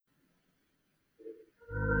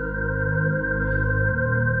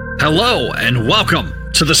Hello and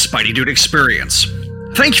welcome to the Spideydude experience.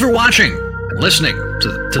 Thank you for watching and listening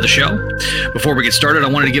to the show. Before we get started, I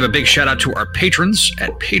wanted to give a big shout out to our patrons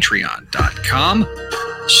at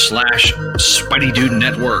patreon.com/Spideydude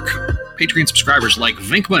Network. Patreon subscribers like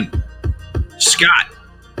Vinkman, Scott,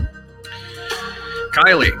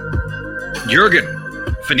 Kylie,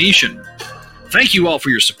 Jurgen, Phoenician. Thank you all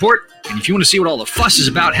for your support. And if you want to see what all the fuss is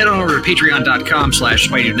about, head on over to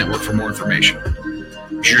patreon.com/Spideydude Network for more information.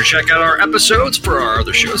 Be sure to check out our episodes for our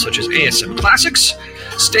other shows, such as ASM Classics.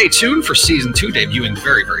 Stay tuned for Season 2, debuting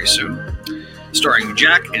very, very soon. Starring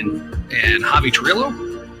Jack and Javi Trillo.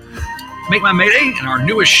 Make My Mayday, and our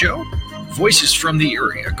newest show, Voices from the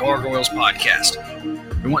Eerie, a Gargoyles podcast.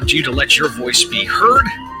 We want you to let your voice be heard.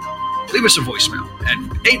 Leave us a voicemail at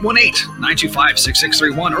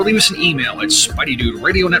 818-925-6631, or leave us an email at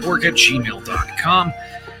SpideyDudeRadioNetwork@gmail.com.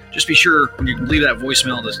 Just be sure when you leave that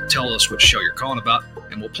voicemail to tell us what show you're calling about,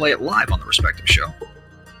 and we'll play it live on the respective show.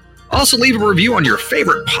 Also, leave a review on your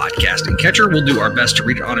favorite podcasting catcher. We'll do our best to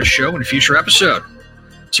read it on a show in a future episode.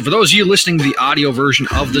 So for those of you listening to the audio version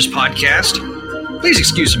of this podcast, please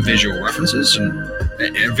excuse some visual references and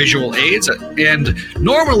visual aids. And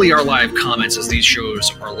normally our live comments, as these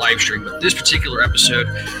shows are live streamed, but this particular episode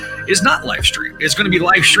is not live streamed. It's going to be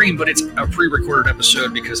live streamed, but it's a pre-recorded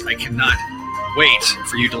episode because I cannot wait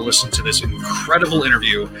for you to listen to this incredible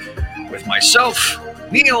interview with myself,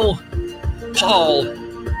 Neil, Paul,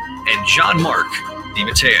 and John Mark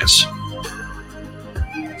DeMatteis.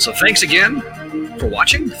 So thanks again for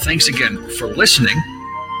watching. Thanks again for listening.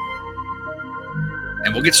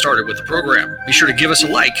 And we'll get started with the program. Be sure to give us a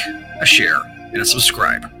like, a share, and a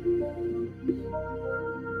subscribe.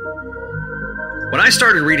 When I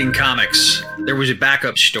started reading comics, there was a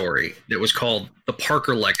backup story that was called The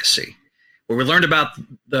Parker Legacy, where we learned about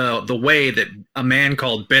the way that a man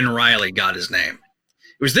called Ben Reilly got his name.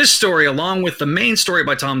 It was this story, along with the main story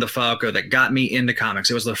by Tom DeFalco, that got me into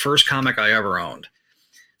comics. It was the first comic I ever owned.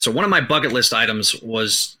 So one of my bucket list items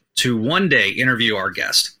was to one day interview our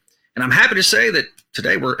guest. And I'm happy to say that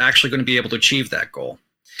today we're actually going to be able to achieve that goal.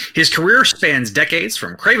 His career spans decades,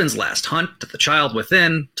 from Kraven's Last Hunt to The Child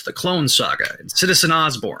Within to the Clone Saga and Citizen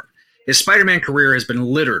Osborn. His Spider-Man career has been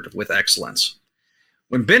littered with excellence.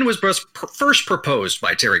 When Ben was first proposed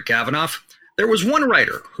by Terry Kavanaugh, there was one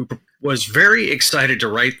writer who was very excited to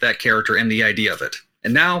write that character and the idea of it.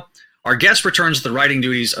 And now our guest returns to the writing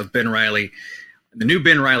duties of Ben Reilly, the new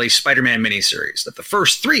Ben Reilly Spider-Man miniseries, that the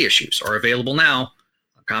first 3 issues are available now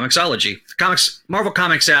on Comixology, the Marvel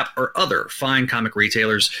Comics app, or other fine comic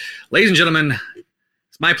retailers. Ladies and gentlemen,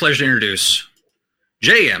 it's my pleasure to introduce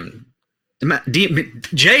J.M.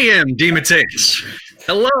 DeMatteis.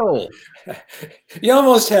 Hello. You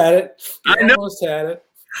almost had it. I know. Almost had it.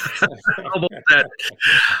 How about that?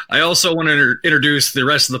 I also want to introduce the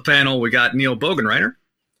rest of the panel. We got Neil Bogenreiter.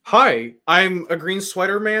 Hi, I'm a green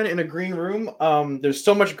sweater man in a green room. There's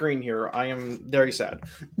so much green here. I am very sad.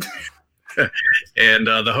 And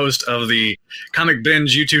the host of the Comic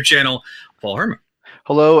Binge YouTube channel, Paul Herman.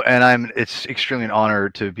 Hello, and it's extremely an honor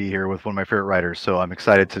to be here with one of my favorite writers. So I'm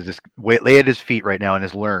excited to just lay at his feet right now and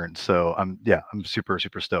just learn. So I'm super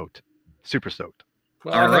stoked. Super stoked.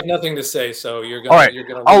 Well, I have nothing to say, so you're gonna. All right,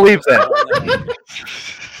 I'll leave that.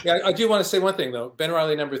 Yeah, I do want to say one thing though. Ben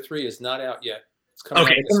Reilly #3 is not out yet. It's coming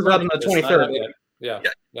out on the 23rd. Yeah.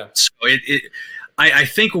 So I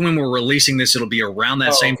think when we're releasing this, it'll be around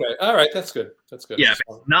that same. Okay. All right, that's good. Yeah, if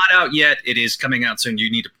it's not out yet, it is coming out soon.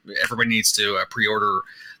 Everybody needs to pre-order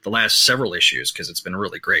the last several issues because it's been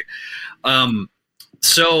really great.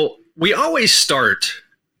 So we always start.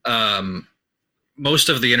 Most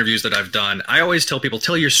of the interviews that I've done, I always tell people,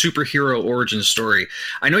 tell your superhero origin story.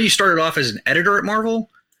 I know you started off as an editor at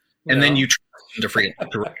Marvel, and then you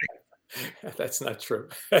transitioned to writing. That's not true.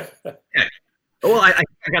 Yeah. Well, I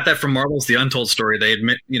got that from Marvel's The Untold Story. They had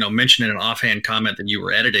mentioned in an offhand comment that you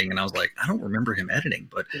were editing, and I was like, I don't remember him editing.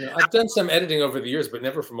 But I've done some editing over the years, but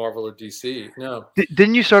never for Marvel or DC. No.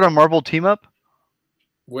 Didn't you start on Marvel Team Up?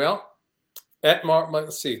 Well, at Marvel,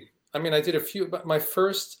 let's see. I mean, I did a few, but my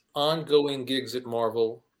first ongoing gigs at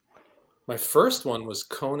Marvel, my first one was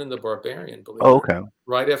Conan the Barbarian. Okay.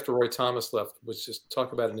 Right after Roy Thomas left, which just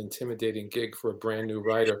talk about an intimidating gig for a brand new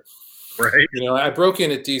writer. Right. I broke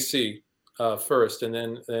in at DC first, and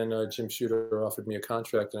then Jim Shooter offered me a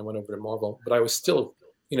contract, and I went over to Marvel. But I was still,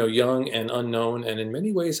 young and unknown, and in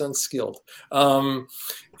many ways unskilled. So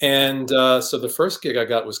the first gig I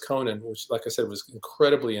got was Conan, which, like I said, was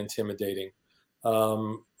incredibly intimidating.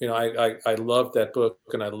 I loved that book,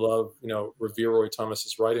 and I love, Revere Roy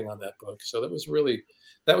Thomas's writing on that book. So that was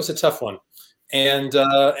a tough one. And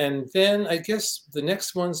then I guess the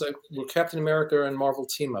next ones were Captain America and Marvel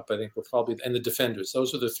Team Up. I think were probably, and the Defenders.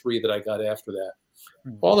 Those are the three that I got after that,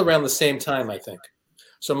 all around the same time, I think.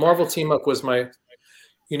 So Marvel Team Up was my,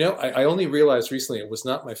 I only realized recently it was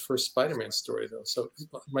not my first Spider-Man story though. So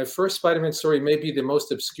my first Spider-Man story may be the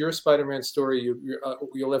most obscure Spider-Man story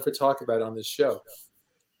you'll ever talk about on this show.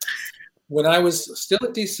 When I was still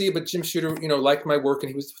at DC, but Jim Shooter, liked my work,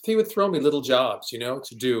 and he would throw me little jobs,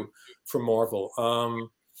 to do for Marvel.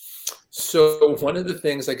 So one of the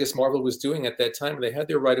things I guess Marvel was doing at that time, they had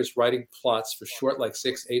their writers writing plots for short, like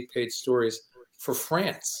 6-8 page stories for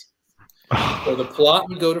France. So the plot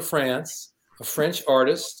would go to France, a French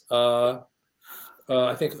artist. I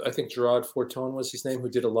think Gerard Fortune was his name, who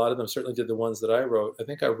did a lot of them. Certainly did the ones that I wrote. I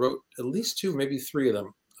think I wrote at least 2, maybe 3 of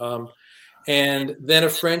them. And then a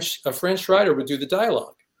French writer would do the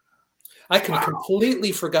dialogue. I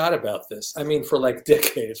completely forgot about this. I mean, for like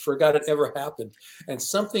decades, forgot it ever happened. And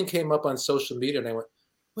something came up on social media, and I went,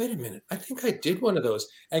 wait a minute, I think I did one of those.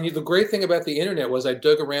 And the great thing about the internet was I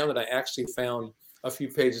dug around and I actually found a few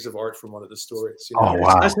pages of art from one of the stories. Oh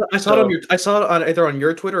wow! I saw it on either on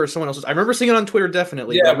your Twitter or someone else's. I remember seeing it on Twitter,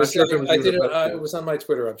 definitely. Yeah, it was on my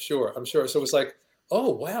Twitter. I'm sure. So it was like,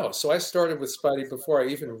 oh wow! So I started with Spidey before I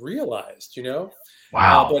even realized,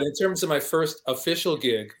 Wow. But in terms of my first official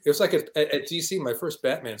gig, it was like at DC. My first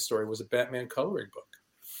Batman story was a Batman coloring book.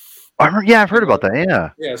 I've heard about that.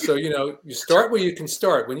 Yeah. Yeah. So you start where you can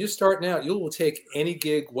start. When you're starting out, you will take any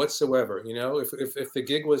gig whatsoever. If the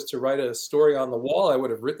gig was to write a story on the wall, I would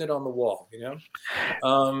have written it on the wall.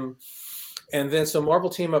 And then so Marvel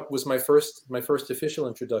Team Up was my first official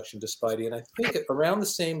introduction to Spidey, and I think around the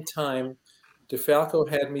same time, DeFalco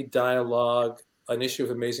had me dialogue an issue of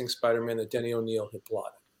Amazing Spider-Man that Denny O'Neil had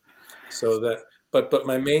plotted. So that, but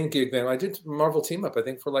my main gig then, I did Marvel Team Up, I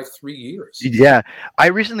think, for like 3 years. Yeah, I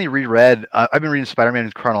recently reread. I've been reading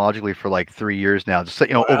Spider-Man chronologically for like 3 years now, just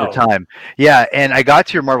over time. Yeah, and I got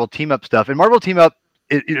to your Marvel Team Up stuff, and Marvel Team Up,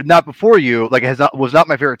 not before you, like was not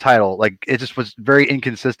my favorite title. Like it just was very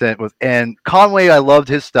inconsistent with. And Conway, I loved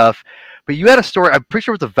his stuff, but you had a story. I'm pretty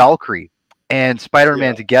sure it was a Valkyrie and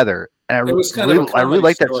Spider-Man together. And it was kind of I really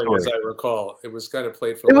liked that story, as I recall. It was kind of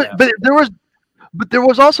played for. But there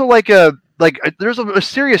was also there's a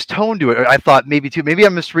serious tone to it. I thought maybe I'm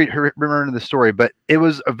remembering the story, but it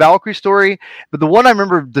was a Valkyrie story. But the one I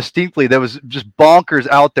remember distinctly that was just bonkers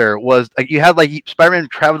out there was like you had like Spider-Man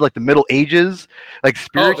traveled like the Middle Ages, like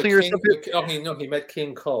spiritually or something. He met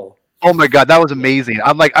King Cole. Oh my God, that was amazing! I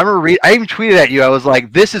remember I even tweeted at you. I was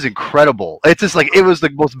like, "This is incredible!" It's just like it was the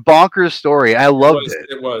most bonkers story. I loved it.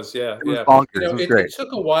 It was, yeah, it was bonkers. It was great. It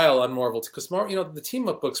took a while on Marvel because the team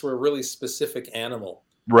up books were a really specific animal,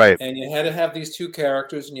 right? And you had to have these 2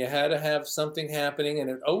 characters, and you had to have something happening, and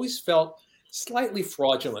it always felt slightly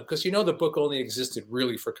fraudulent because the book only existed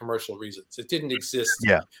really for commercial reasons. It didn't exist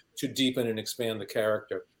to deepen and expand the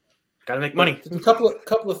character. Got to make money. A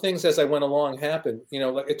couple of things as I went along happened.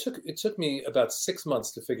 Like it took me about 6 months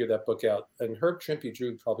to figure that book out. And Herb Trimpe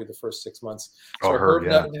drew probably the first 6 months. So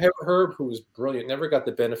Herb, who was brilliant, never got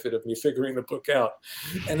the benefit of me figuring the book out.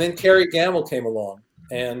 And then Kerry Gamble came along,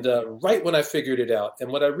 and right when I figured it out,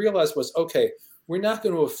 and what I realized was, okay, we're not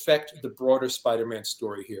going to affect the broader Spider-Man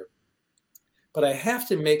story here, but I have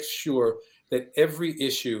to make sure that every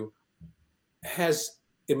issue has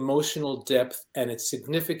emotional depth and it's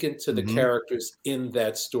significant to the characters in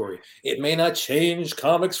that story. It may not change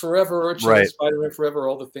comics forever or change Spider-Man forever,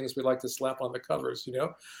 all the things we like to slap on the covers,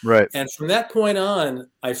 Right. And from that point on,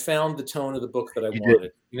 I found the tone of the book that I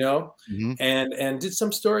wanted, and did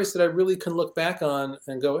some stories that I really can look back on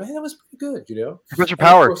and go, hey, that was pretty good, Professor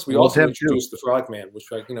Power. Of course, we also introduced the Frogman, which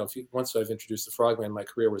once I've introduced the Frogman, my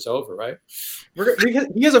career was over, right?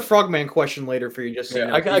 He has a Frogman question later for you. Just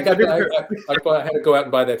I had to go out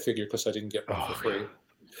and buy that figure because I didn't get one for free.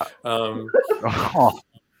 And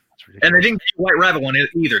they didn't get White Rabbit one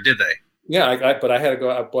either, did they? Yeah, but I had to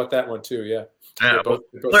go. I bought that one too. Yeah, they're both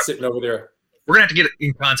sitting over there. We're gonna have to get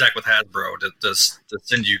in contact with Hasbro to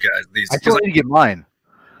send you guys these. I still need to get mine.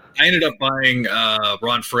 I ended up buying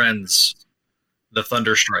Ron Friend's the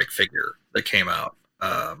Thunderstrike figure that came out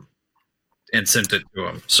and sent it to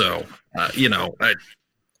him. So anyway,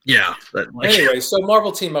 so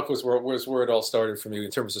Marvel Team Up was where it all started for me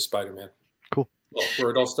in terms of Spider-Man. Cool. Well,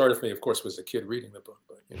 where it all started for me, of course, was a kid reading the book.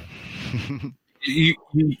 But you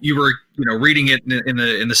were reading it in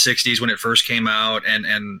the 60s when it first came out,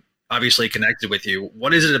 and obviously connected with you.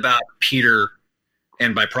 What is it about Peter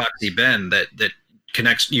and by proxy Ben that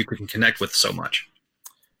connects you can connect with so much?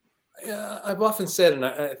 I've often said, and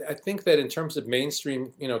I think that in terms of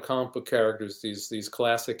mainstream comic book characters, these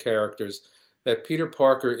classic characters, that Peter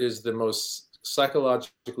Parker is the most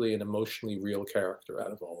psychologically and emotionally real character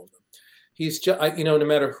out of all of them. He's just, no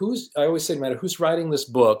matter I always say, no matter who's writing this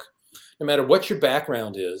book, no matter what your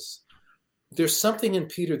background is, there's something in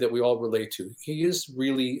Peter that we all relate to. He is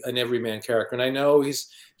really an everyman character. And I know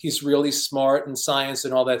he's really smart in science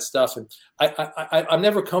and all that stuff. And I'm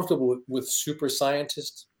never comfortable with super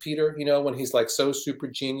scientist Peter, when he's like so super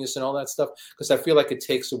genius and all that stuff, because I feel like it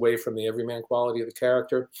takes away from the everyman quality of the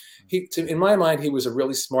character. In my mind, he was a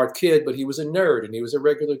really smart kid, but he was a nerd and he was a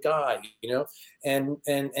regular guy,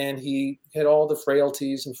 and he had all the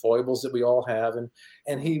frailties and foibles that we all have.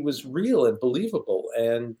 And he was real and believable.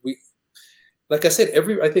 And like I said,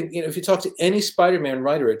 I think, if you talk to any Spider-Man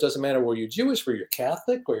writer, it doesn't matter whether you're Jewish, or you're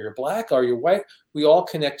Catholic, or you're Black, or you're white, we all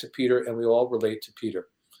connect to Peter and we all relate to Peter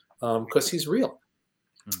because he's real.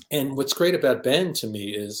 And what's great about Ben to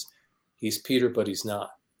me is he's Peter, but he's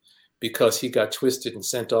not, because he got twisted and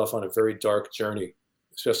sent off on a very dark journey,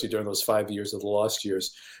 especially during those 5 years of the lost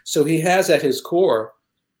years. So he has at his core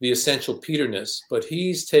the essential Peterness, but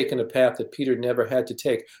he's taken a path that Peter never had to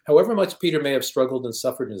take. However much Peter may have struggled and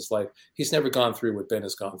suffered in his life, he's never gone through what Ben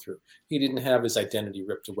has gone through. He didn't have his identity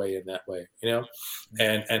ripped away in that way,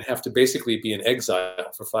 and have to basically be in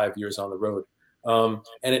exile for 5 years on the road.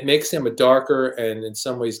 And it makes him a darker and in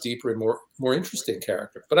some ways deeper and more interesting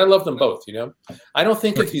character. But I love them both, I don't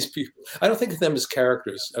think of these people, I don't think of them as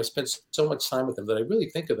characters. I've spent so much time with them that I really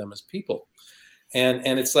think of them as people.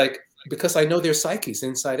 And it's like, because I know their psyches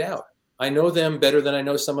inside out. I know them better than I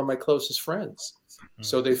know some of my closest friends.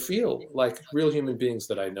 So they feel like real human beings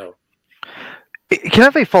that I know. Can I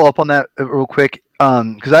have a follow up on that real quick?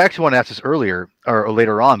 Because I actually want to ask this earlier or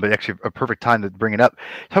later on, but actually a perfect time to bring it up.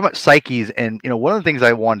 Talk about psyches, and one of the things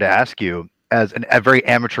I wanted to ask you as a very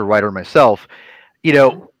amateur writer myself,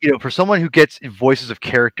 for someone who gets voices of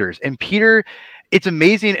characters, and Peter. It's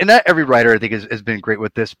amazing, and not every writer I think has been great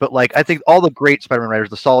with this, but I think all the great Spider-Man writers,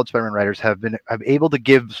 the solid Spider-Man writers, have able to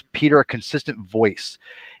give Peter a consistent voice.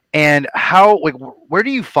 And how, where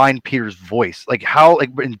do you find Peter's voice? How,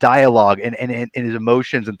 in dialogue and his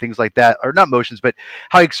emotions and things like that, or not emotions, but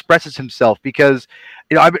how he expresses himself? Because,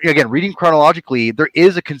 again, reading chronologically, there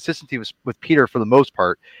is a consistency with Peter for the most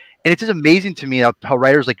part. And it's just amazing to me how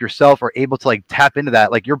writers like yourself are able to tap into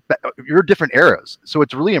that. You're different eras. So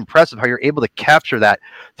it's really impressive how you're able to capture that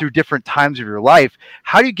through different times of your life.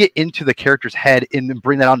 How do you get into the character's head and then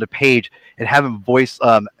bring that onto page and have him voice,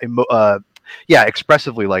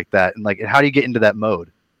 expressively like that? And how do you get into that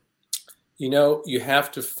mode? You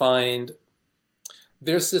have to find,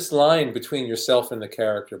 there's this line between yourself and the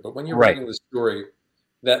character, but when you're writing the story,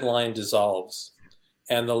 that line dissolves.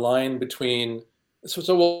 And the line between,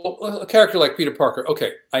 So a character like Peter Parker,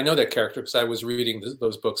 okay, I know that character because I was reading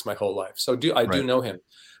those books my whole life. So do know him.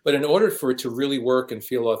 But in order for it to really work and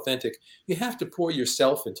feel authentic, you have to pour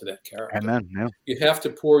yourself into that character. Amen. Yeah. You have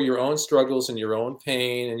to pour your own struggles and your own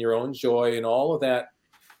pain and your own joy and all of that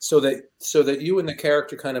so that you and the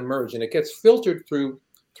character kind of merge, and it gets filtered through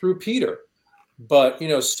Peter. But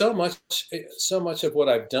so much of what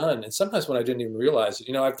I've done, and sometimes when I didn't even realize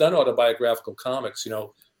it, I've done autobiographical comics,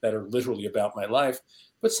 that are literally about my life.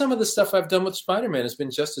 But some of the stuff I've done with Spider-Man has been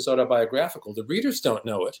just as autobiographical. The readers don't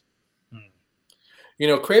know it.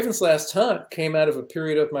 Kraven's Last Hunt came out of a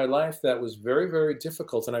period of my life that was very, very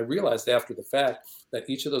difficult. And I realized after the fact that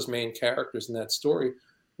each of those main characters in that story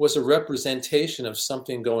was a representation of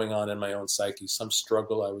something going on in my own psyche, some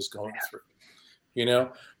struggle I was going through,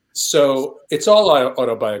 So it's all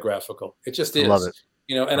autobiographical. It just is. Love it.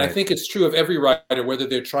 And I think it's true of every writer, whether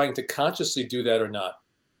they're trying to consciously do that or not.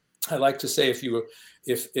 I like to say if you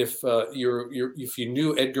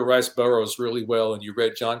knew Edgar Rice Burroughs really well and you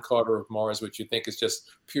read John Carter of Mars, which you think is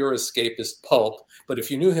just pure escapist pulp, but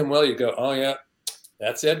if you knew him well, you go, oh yeah,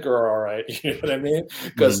 that's Edgar, all right. You know what I mean?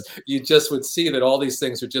 Because you just would see that all these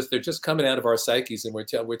things they're just coming out of our psyches, and we're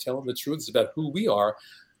telling the truths about who we are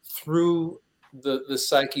through the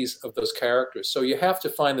psyches of those characters. So you have to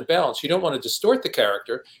find the balance. You don't want to distort the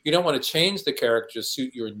character. You don't want to change the character to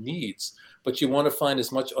suit your needs. But you want to find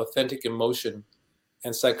as much authentic emotion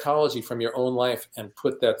and psychology from your own life and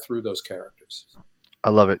put that through those characters. I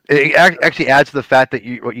love it. It actually adds to the fact that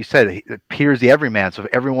what you said, Peter's the everyman. So if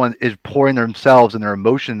everyone is pouring themselves and their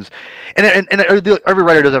emotions, and every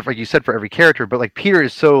writer does that, like you said, for every character. But Peter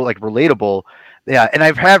is so relatable. Yeah, and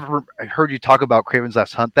I heard you talk about Kraven's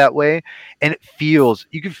Last Hunt that way, and you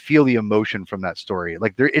can feel the emotion from that story.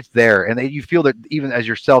 It's there, and you feel that even as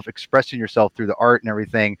yourself expressing yourself through the art and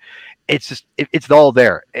everything, it's just it's all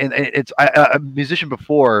there. And it's a musician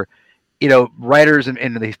before, writers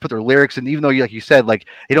and they put their lyrics, and even though like you said,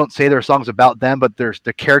 they don't say their songs about them, but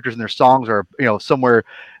the characters in their songs are somewhere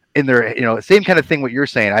in their, same kind of thing. What you're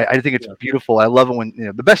saying, I think it's beautiful. I love it when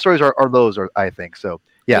the best stories are those. I think so.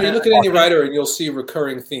 Yeah. You look at any writer and you'll see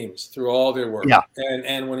recurring themes through all their work. Yeah.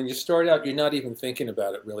 And when you start out, you're not even thinking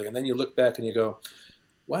about it really, and then you look back and you go,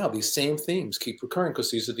 wow, these same themes keep recurring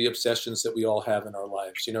because these are the obsessions that we all have in our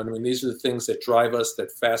lives. You know what I mean? These are the things that drive us,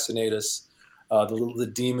 that fascinate us, the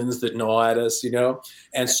demons that gnaw at us,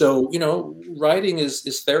 And so, writing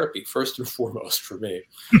is therapy first and foremost for me,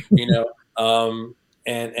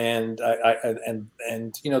 and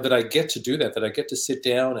that I get to do that I get to sit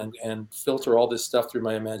down and filter all this stuff through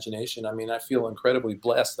my imagination. I mean, I feel incredibly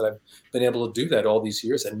blessed that I've been able to do that all these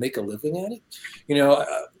years and make a living at it.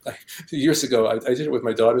 Years ago, I did it with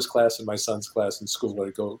my daughter's class and my son's class in school.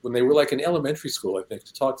 When they were like in elementary school, I think,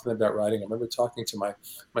 to talk to them about writing. I remember talking to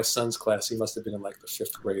my son's class. He must have been in like the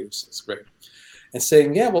 5th grade or 6th grade. And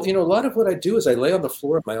saying, a lot of what I do is I lay on the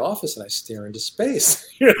floor of my office and I stare into space,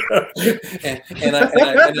 and I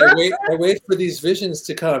wait for these visions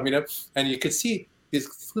to come, and you could see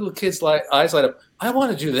these little kids' eyes light up. I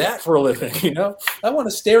want to do that for a living, I want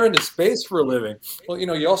to stare into space for a living. Well,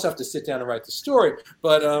 you also have to sit down and write the story,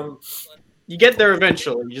 but you get there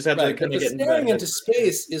eventually. You just have to kind of get staring into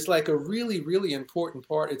space is like a really, really important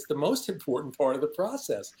part. It's the most important part of the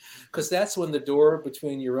process, because that's when the door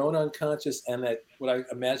between your own unconscious and that what I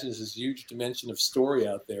imagine is this huge dimension of story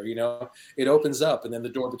out there, it opens up, and then the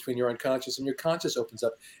door between your unconscious and your conscious opens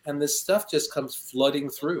up, and this stuff just comes flooding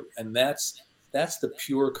through, and that's the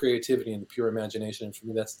pure creativity and the pure imagination. And for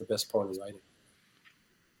me, that's the best part of writing.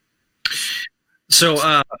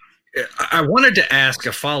 So, I wanted to ask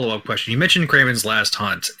a follow-up question. You mentioned Craven's Last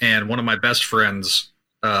Hunt, and one of my best friends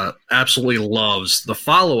absolutely loves the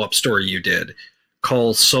follow-up story you did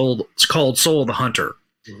called Soul of the Hunter.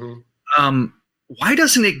 Mm-hmm. Why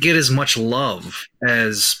doesn't it get as much love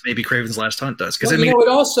as maybe Craven's Last Hunt does? Because it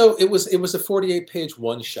was a 48-page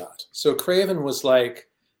one-shot. So Craven was like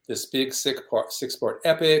this big 6-part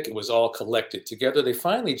epic. It was all collected together. They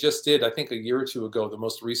finally just did, I think a year or two ago, the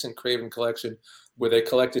most recent Craven collection, where they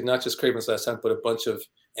collected not just Craven's Last Hunt, but a bunch of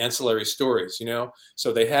ancillary stories,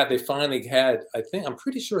 So they finally had, I'm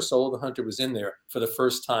pretty sure Soul of the Hunter was in there for the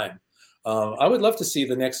first time. I would love to see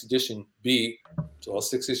the next edition be all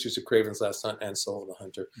 6 issues of Craven's Last Hunt and Soul of the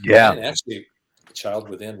Hunter. Yeah. And actually Child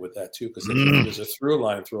Within with that too, because there's a through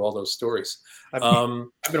line through all those stories. I've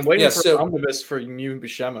been waiting for an omnibus for you and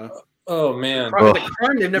Buscema. Oh man,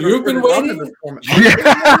 you've been waiting.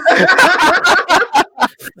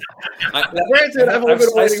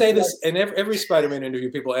 I say this in every Spider-Man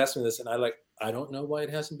interview. People ask me this, and I don't know why it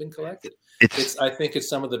hasn't been collected. I think it's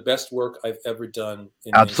some of the best work I've ever done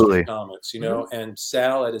in mainstream comics. And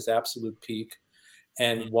Sal at his absolute peak.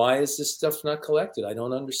 And why is this stuff not collected? I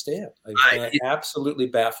don't understand. I'm absolutely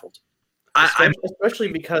baffled. Especially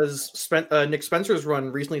because Nick Spencer's run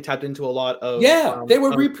recently tapped into a lot of they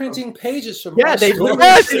were reprinting pages from yes,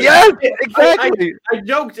 exactly. I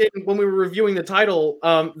joked when we were reviewing the title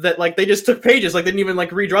that like they just took pages, like they didn't even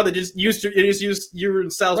like redraw. They just used your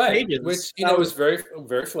and Sal's pages, which was very,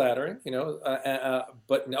 very flattering.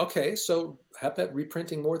 But okay, so how about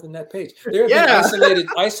reprinting more than that page? There have been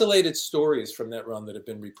isolated stories from that run that have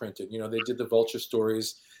been reprinted. They did the Vulture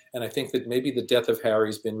stories. And I think that maybe the Death of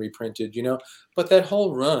Harry's been reprinted, but that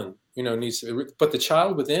whole run, needs to be, but the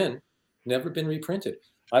Child Within never been reprinted.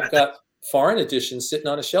 I've got foreign editions sitting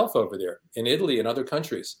on a shelf over there in Italy and other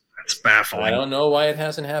countries. That's baffling. I don't know why it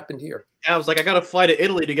hasn't happened here. I was like, I got to fly to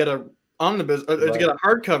Italy to get a omnibus, to get a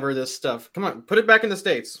hardcover of this stuff. Come on, put it back in the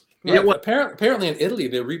States. Yeah, well, apparently in Italy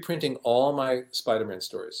they're reprinting all my Spider-Man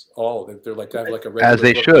stories. They're like, I have like a regular as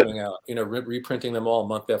they book should coming out. reprinting them all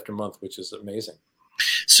month after month, which is amazing.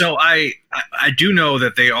 So I do know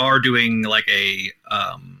that they are doing like a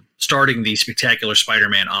starting the Spectacular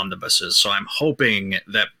Spider-Man omnibuses. So I'm hoping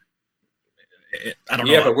that I don't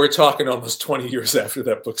know. Yeah, but we're talking almost 20 years after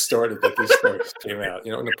that book started that these stories came out.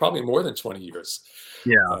 And probably more than 20 years.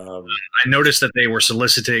 Yeah, I noticed that they were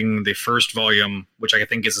soliciting the first volume, which I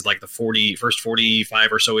think is like the first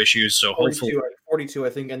 45 or so issues. So 42, hopefully 42, I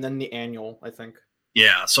think, and then the annual, I think.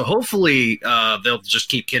 Yeah, so hopefully they'll just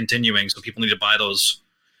keep continuing, so people need to buy those.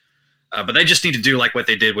 But they just need to do like what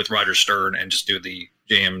they did with Roger Stern and just do the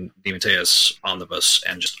J.M. DeMatteis omnibus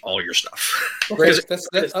and just all your stuff. Great.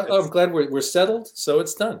 I'm glad we're settled, so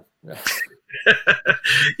it's done.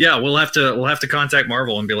 Yeah, we'll have to contact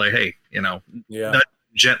Marvel and be like, hey,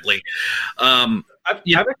 gently. I've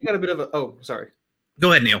actually got a bit of a. Oh, sorry.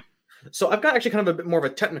 Go ahead, Neil. So I've got actually kind of a bit more of a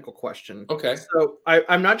technical question. Okay. So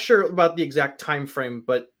I'm not sure about the exact time frame,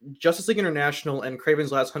 but Justice League International and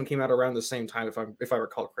Craven's Last Hunt came out around the same time, if I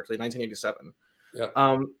recall correctly, 1987.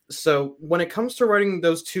 Yeah. So when it comes to writing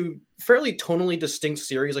those two fairly tonally distinct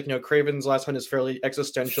series, like Craven's Last Hunt is fairly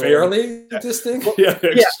existential, fairly distinct. Well, Yeah,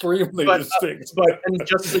 yeah, extremely but, distinct. And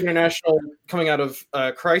Justice League International, coming out of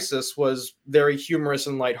Crisis, was very humorous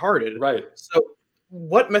and lighthearted. Right. So,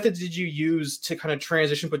 what methods did you use to kind of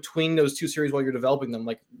transition between those two series while you're developing them?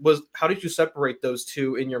 Like, how did you separate those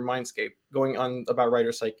two in your mindscape, going on about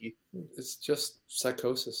writer psyche? It's just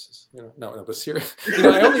psychosis, No, but serious.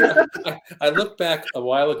 I looked back a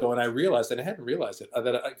while ago and I realized, and I hadn't realized it,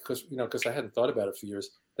 because I hadn't thought about it for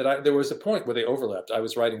years, that there was a point where they overlapped. I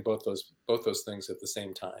was writing both those things at the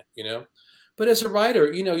same time, But as a writer,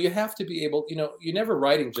 you have to be able, you're never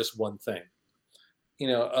writing just one thing.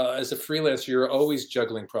 As a freelancer, you're always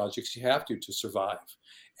juggling projects. You have to survive,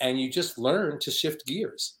 and you just learn to shift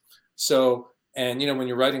gears. So, and when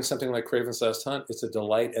you're writing something like Craven's Last Hunt, it's a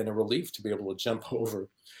delight and a relief to be able to jump over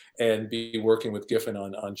and be working with Giffen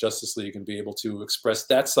on Justice League and be able to express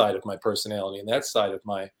that side of my personality and that side of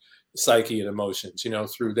my psyche and emotions,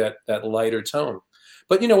 through that lighter tone.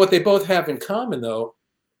 But what they both have in common, though,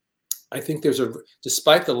 I think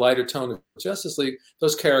despite the lighter tone of Justice League,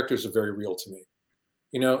 those characters are very real to me.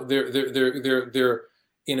 They're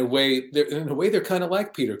in a way they're kind of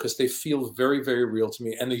like Peter, because they feel very, very real to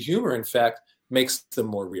me, and the humor, in fact, makes them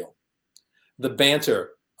more real. The banter,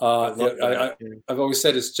 I've always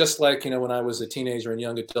said, it's just like when I was a teenager and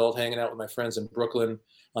young adult hanging out with my friends in Brooklyn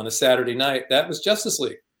on a Saturday night. That was Justice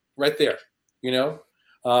League right there, and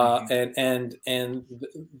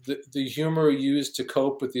the humor used to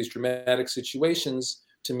cope with these dramatic situations,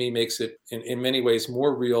 to me, makes it in many ways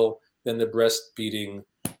more real than the breast-beating,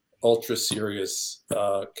 ultra-serious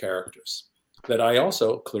characters that I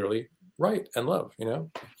also clearly write and love,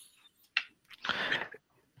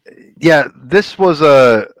 Yeah, this was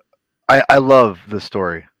I love this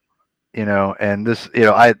story, and this,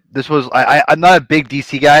 I'm not a big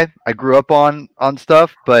DC guy. I grew up on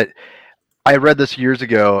stuff, but I read this years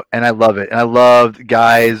ago, and I love it. And I loved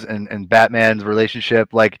Guys and Batman's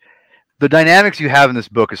relationship. Like, the dynamics you have in this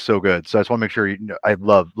book is so good. So I just want to make sure I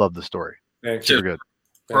love the story. Thank Super you. good.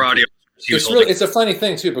 For audio, it's a funny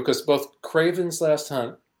thing too, because both Craven's Last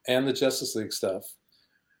Hunt and the Justice League stuff,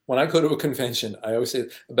 when I go to a convention, I always say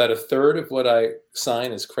about a third of what I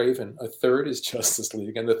sign is Craven, a third is Justice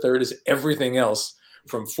League, and the third is everything else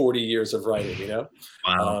from 40 years of writing.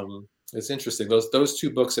 Wow. It's interesting. Those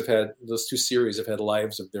two series have had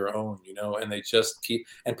lives of their own, and they just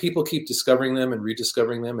people keep discovering them and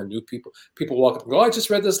rediscovering them, and new people walk up and go, "Oh, I just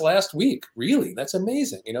read this last week." Really? That's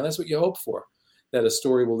amazing. That's what you hope for, that a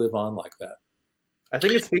story will live on like that. I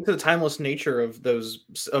think it speaks to the timeless nature of the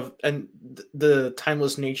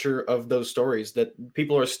timeless nature of those stories, that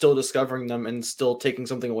people are still discovering them and still taking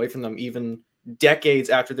something away from them, even decades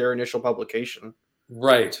after their initial publication.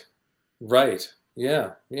 Right.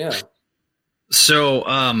 Yeah. So,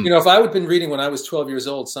 if I had been reading when I was 12 years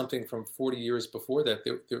old something from 40 years before that,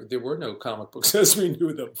 there were no comic books as we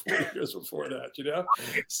knew them 40 years before that,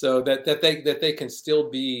 So that they can still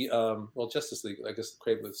be, Justice League, I guess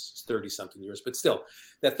Craven was 30-something years, but still,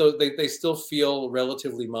 that they still feel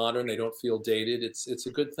relatively modern. They don't feel dated. It's a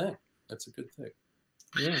good thing. That's a good thing.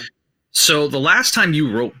 Yeah. So the last time you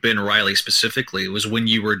wrote Ben Reilly specifically was when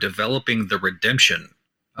you were developing the Redemption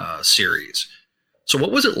series. So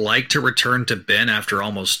what was it like to return to Ben after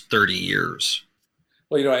almost 30 years?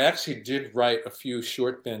 Well, I actually did write a few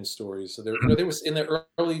short Ben stories. So there was in the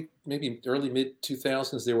early mid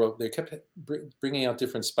 2000s. They kept bringing out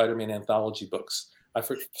different Spider-Man anthology books.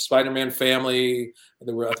 Spider-Man Family.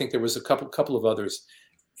 I think there was a couple of others,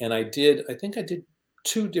 and I think I did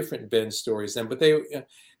 2 different Ben stories then. But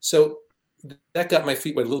so that got my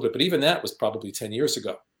feet wet a little bit. But even that was probably 10 years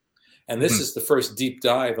ago, and this is the first deep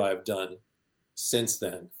dive I've done since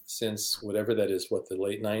then, since whatever that is, the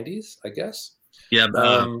late 90s, I guess. Yeah,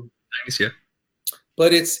 90s, yeah.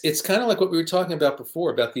 But it's kind of like what we were talking about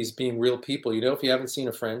before, about these being real people. If you haven't seen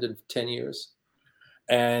a friend in 10 years,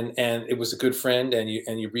 and it was a good friend, and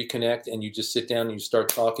you reconnect, and you just sit down and you start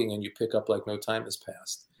talking, and you pick up like no time has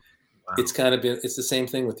passed. Wow. It's the same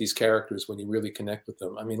thing with these characters when you really connect with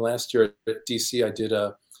them. I mean, last year at DC, I did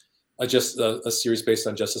a series based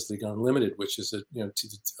on Justice League Unlimited, which is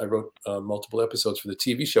I wrote multiple episodes for the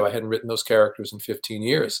TV show. I hadn't written those characters in 15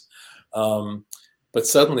 years. But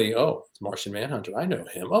suddenly, it's Martian Manhunter. I know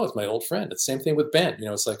him. Oh, it's my old friend. It's the same thing with Ben.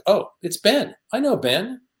 It's like, it's Ben. I know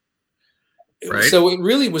Ben. Right. So it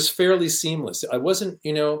really was fairly seamless. I wasn't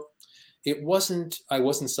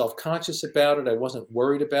self-conscious about it. I wasn't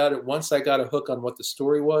worried about it. Once I got a hook on what the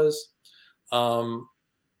story was,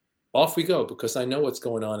 off we go, because I know what's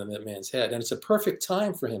going on in that man's head. And it's a perfect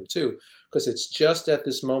time for him too, because it's just at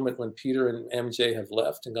this moment when Peter and MJ have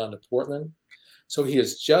left and gone to Portland. So he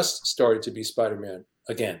has just started to be Spider-Man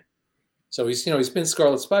again. So he's been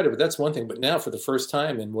Scarlet Spider, but that's one thing. But now, for the first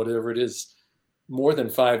time in whatever it is, more than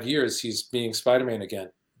 5 years, he's being Spider-Man again.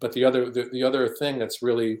 But the other thing that's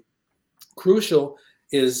really crucial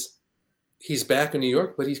is he's back in New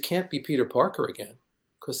York, but he can't be Peter Parker again,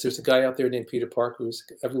 because there's a guy out there named Peter Parker who's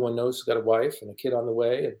everyone knows who's got a wife and a kid on the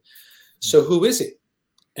way. And so who is he?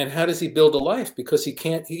 And how does he build a life? Because he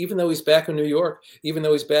can't, even though he's back in New York, even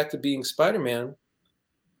though he's back to being Spider-Man,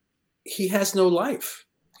 he has no life.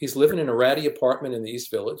 He's living in a ratty apartment in the East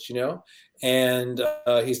Village, and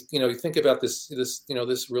he's, you think about this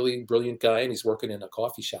really brilliant guy, and he's working in a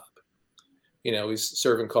coffee shop. He's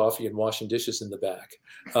serving coffee and washing dishes in the back.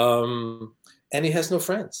 And he has no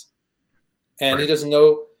friends. And He doesn't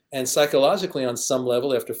know, and psychologically on some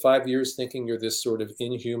level, after 5 years thinking you're this sort of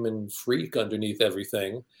inhuman freak underneath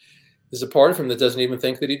everything, there's a part of him that doesn't even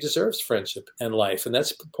think that he deserves friendship and life. And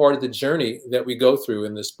that's part of the journey that we go through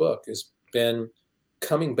in this book, is Ben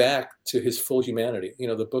coming back to his full humanity.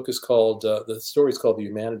 The book is called, the story is called The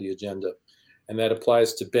Humanity Agenda. And that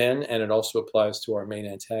applies to Ben, and it also applies to our main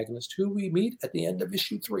antagonist, who we meet at the end of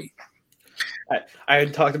issue 3. I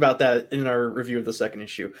had talked about that in our review of the second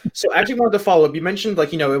issue. So I actually wanted to follow up. You mentioned,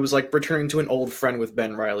 it was like returning to an old friend with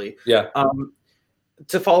Ben Reilly. Yeah.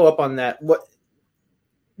 To follow up on that,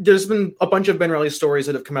 there's been a bunch of Ben Reilly stories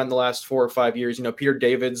that have come out in the last 4 or 5 years. Peter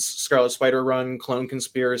David's Scarlet Spider run, Clone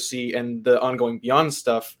Conspiracy, and the ongoing Beyond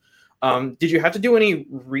stuff. Did you have to do any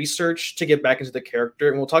research to get back into the character?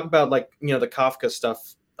 And we'll talk about the Kafka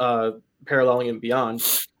stuff, paralleling and Beyond.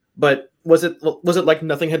 But was it like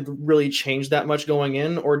nothing had really changed that much going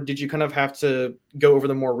in, or did you kind of have to go over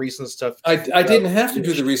the more recent stuff? I didn't have to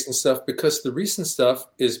do the recent stuff, because the recent stuff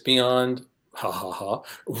is beyond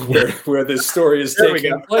where this story is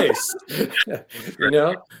taking place.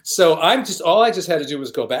 So all I just had to do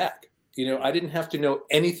was go back. I didn't have to know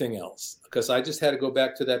anything else, because I just had to go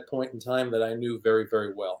back to that point in time that I knew very,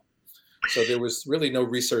 very well. So there was really no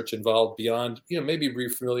research involved beyond, maybe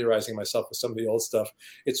refamiliarizing myself with some of the old stuff.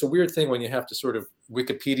 It's a weird thing when you have to sort of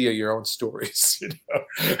Wikipedia your own stories.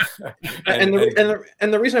 And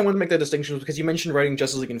the reason I wanted to make that distinction was because you mentioned writing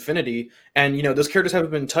Justice League Infinity, and those characters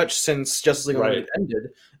haven't been touched since Justice League Unlimited ended.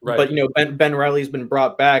 Right. But Ben Reilly's been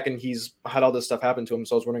brought back, and he's had all this stuff happen to him.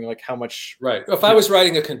 So I was wondering how much. Right. If I was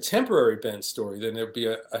writing a contemporary Ben story, then there'd be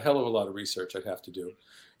a hell of a lot of research I'd have to do.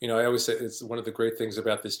 I always say it's one of the great things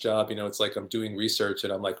about this job. It's like I'm doing research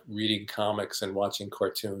and I'm like reading comics and watching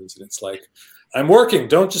cartoons, and it's like, I'm working,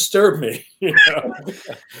 don't disturb me.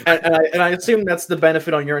 and I assume that's the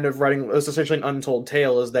benefit on your end of writing. It's essentially an untold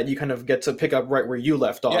tale, is that you kind of get to pick up right where you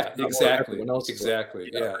left off. Yeah, exactly. Exactly.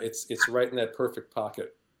 Yeah, it's right in that perfect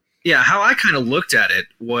pocket. Yeah, how I kind of looked at it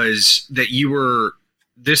was that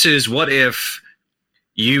this is what if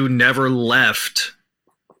you never left.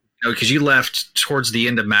 Because you left towards the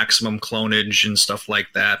end of Maximum Clonage and stuff like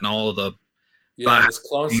that, and all of the. Yeah, this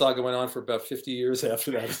clone saga went on for about 50 years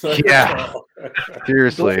after that. Yeah,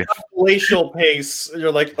 seriously. Glacial pace.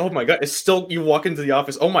 You're like, oh my god, it's still. You walk into the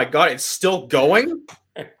office. Oh my god, it's still going.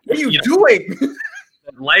 What are you doing? The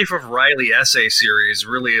Life of Riley essay series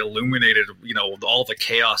really illuminated, all the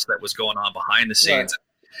chaos that was going on behind the scenes,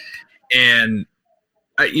 and.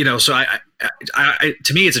 So I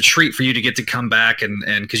to me, it's a treat for you to get to come back and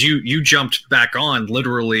because you jumped back on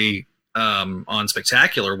literally on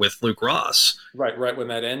Spectacular with Luke Ross. Right when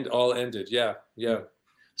that all ended. Yeah.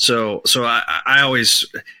 So I always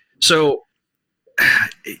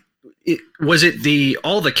was it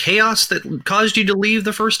all the chaos that caused you to leave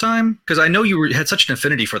the first time? Because I know you had such an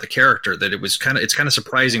affinity for the character that it's kind of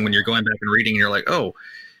surprising when you're going back and reading and you're like, oh.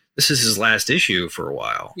 This is his last issue for a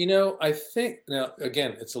while. I think, now,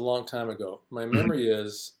 again, it's a long time ago. My memory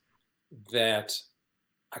is that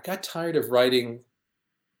I got tired of writing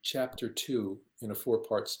chapter 2 in a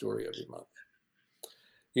 4-part story every month.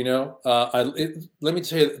 Let me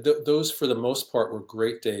tell you, those for the most part were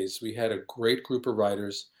great days. We had a great group of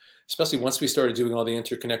writers, especially once we started doing all the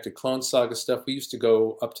interconnected Clone Saga stuff. We used to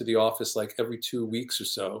go up to the office like every 2 weeks or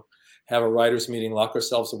so, have a writers meeting, lock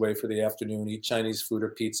ourselves away for the afternoon, eat Chinese food or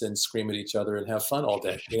pizza, and scream at each other and have fun all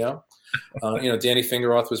day. Danny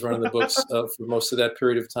Fingeroth was running the books for most of that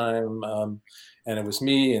period of time, and it was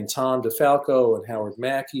me and Tom DeFalco and Howard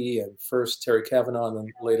Mackey, and first Terry Cavanaugh, and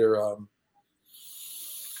then later,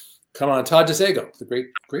 Todd DeZago, the great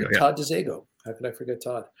Todd DeZago. How could I forget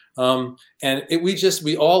Todd? And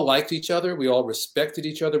we all liked each other. We all respected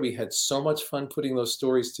each other. We had so much fun putting those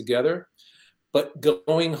stories together. But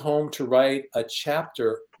going home to write a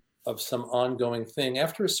chapter some ongoing thing,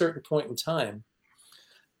 after a certain point in time,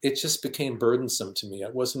 it just became burdensome to me.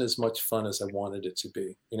 It wasn't as much fun as I wanted it to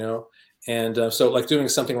be, you know? And so like doing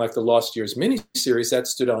something like the Lost Years miniseries, that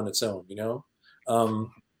stood on its own, you know?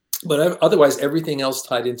 But otherwise, everything else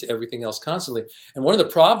tied into everything else constantly. And one of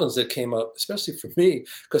the problems that came up, especially for me,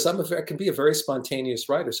 because I can be a very spontaneous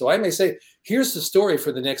writer. So I may say, here's the story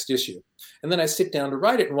for the next issue. And then I sit down to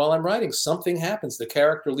write it. And while I'm writing, something happens. The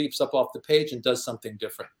character leaps up off the page and does something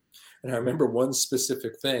different. And I remember one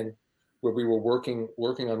specific thing where we were working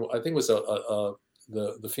on, I think it was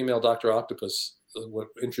the female Dr. Octopus,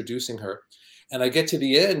 introducing her. And I get to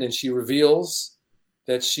the end and she reveals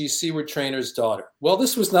that she's Seward Trainor's daughter. Well,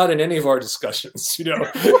 this was not in any of our discussions, you know,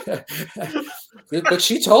 but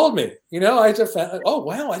she told me, you know, I just found, oh,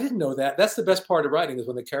 wow, I didn't know that. That's the best part of writing, is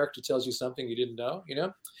when the character tells you something you didn't know, you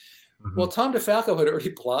know. Mm-hmm. Well, Tom DeFalco had already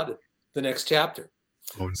plotted the next chapter.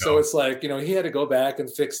 Oh, no. So it's like, you know, he had to go back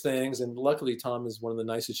and fix things. And luckily, Tom is one of the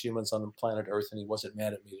nicest humans on the planet Earth, and he wasn't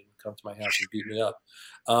mad at me. He didn't come to my house and beat me up.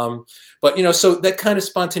 But, you know, so that kind of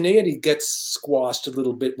spontaneity gets squashed a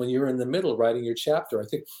little bit when you're in the middle writing your chapter. I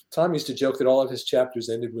think Tom used to joke that all of his chapters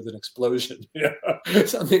ended with an explosion. You know?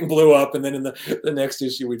 Something blew up, and then in the next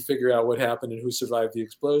issue, we'd figure out what happened and who survived the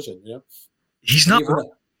explosion. You know, he's not.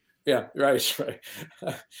 Yeah, right.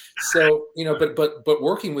 So, you know, but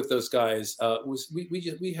working with those guys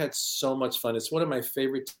we had so much fun. It's one of my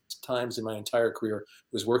favorite times in my entire career,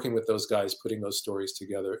 was working with those guys, putting those stories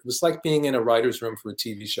together. It was like being in a writer's room for a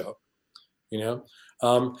TV show, you know.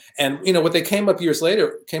 And you know what they came up with years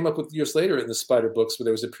later in the Spider books, where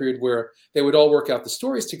there was a period where they would all work out the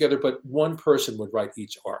stories together, but one person would write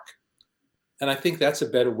each arc. And I think that's a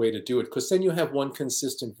better way to do it, because then you have one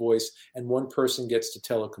consistent voice and one person gets to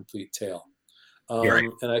tell a complete tale. Right.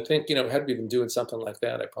 And I think, you know, had we been doing something like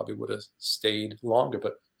that, I probably would have stayed longer,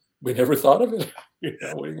 but we never thought of it. You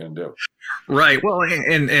know, what are you going to do? Right. Well,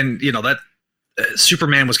 and you know, that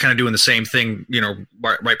Superman was kind of doing the same thing, you know,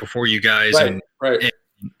 right before you guys. Right.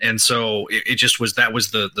 And so it just was, that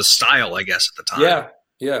was the style, I guess, at the time.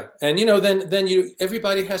 Yeah. And, you know, then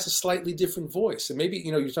everybody has a slightly different voice. And maybe,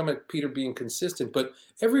 you know, you're talking about Peter being consistent, but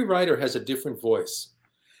every writer has a different voice.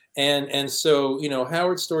 And so, you know,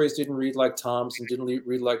 Howard's stories didn't read like Tom's and didn't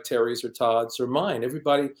read like Terry's or Todd's or mine.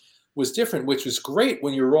 Everybody was different, which was great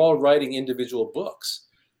when you're all writing individual books.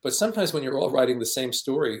 But sometimes when you're all writing the same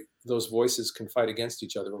story, those voices can fight against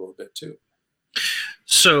each other a little bit too.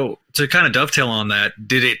 So to kind of dovetail on that,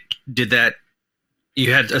 did that,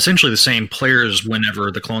 you had essentially the same players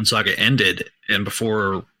whenever the Clone Saga ended and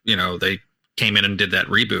before, you know, they came in and did that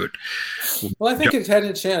reboot? Well, I think it had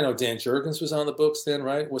a channel. Dan Jurgens was on the books then,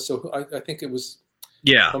 right? So I think it was.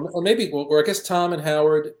 Yeah. Or maybe, or I guess Tom and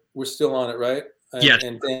Howard were still on it, right? And, yeah.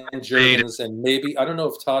 And Dan Jurgens, and maybe, I don't know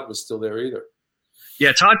if Todd was still there either.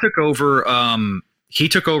 Yeah, Todd took over. He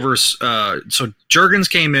took over. So Jurgens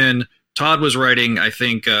came in. Todd was writing, I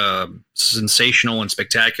think, Sensational and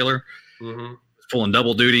Spectacular. Mm-hmm. Full and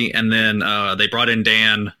double duty, and then they brought in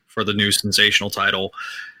Dan for the new Sensational title,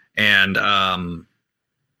 and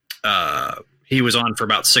he was on for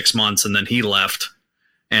about 6 months, and then he left,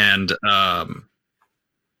 and I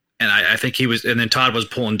think he was, and then Todd was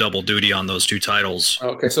pulling double duty on those two titles.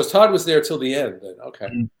 Okay, so Todd was there till the end, then. Okay.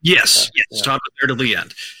 Yes, okay. Yes, yeah. Todd was there till the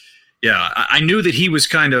end. Yeah, I knew that he was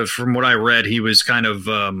kind of, from what I read, he was kind of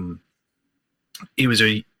he was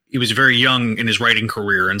very young in his writing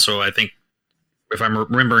career, and so I think, if I'm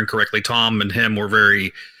remembering correctly, Tom and him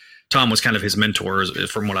Tom was kind of his mentor,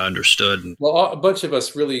 from what I understood. Well, a bunch of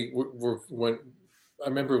us really were when I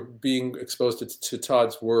remember being exposed to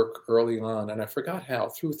Todd's work early on, and I forgot how,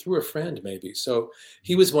 through a friend maybe. So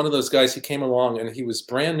he was one of those guys. He came along and he was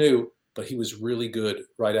brand new, but he was really good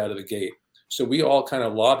right out of the gate. So we all kind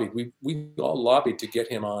of lobbied. We all lobbied to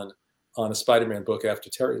get him on a Spider-Man book after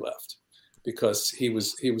Terry left, because he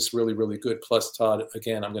was really, really good. Plus Todd,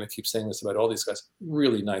 again, I'm going to keep saying this about all these guys,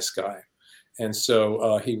 really nice guy. And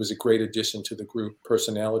so he was a great addition to the group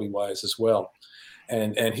personality-wise as well.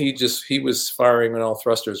 And he was firing on all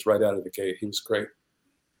thrusters right out of the gate. He was great.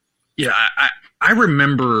 Yeah, I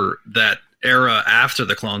remember that era after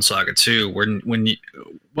the Clone Saga too.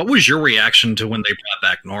 What was your reaction to when they brought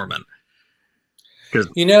back Norman?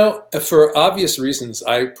 You know, for obvious reasons,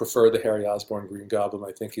 I prefer the Harry Osborn Green Goblin.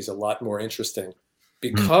 I think he's a lot more interesting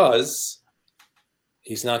because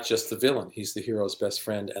he's not just the villain. He's the hero's best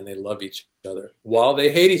friend, and they love each other. While they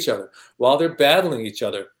hate each other, while they're battling each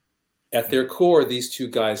other, at their core, these two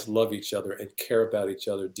guys love each other and care about each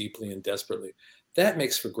other deeply and desperately. That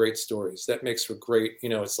makes for great stories. That makes for great, you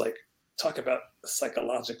know, it's like, talk about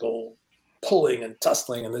psychological pulling and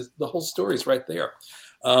tussling, and the whole story's right there.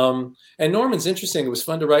 And Norman's interesting. It was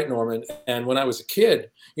fun to write Norman. And when I was a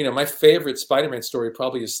kid, my favorite Spider-Man story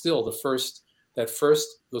probably is still those first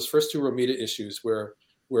two Romita issues where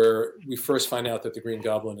we first find out that the Green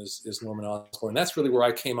Goblin is Norman Osborn. That's really where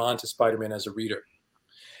I came on to Spider-Man as a reader.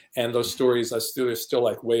 And those stories are still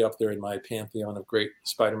like way up there in my pantheon of great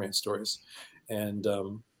Spider-Man stories. And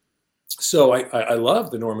so I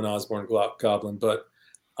love the Norman Osborn Goblin, but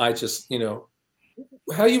I just,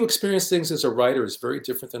 how you experience things as a writer is very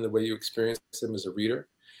different than the way you experience them as a reader.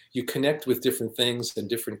 You connect with different things and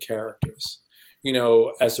different characters.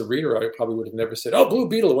 As a reader, I probably would have never said, "Oh, Blue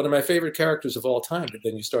Beetle, one of my favorite characters of all time." But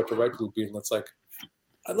then you start to write Blue Beetle, it's like,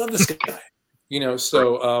 I love this guy.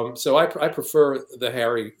 So I prefer the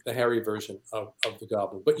Harry version of the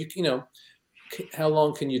Goblin. But how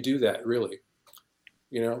long can you do that, really?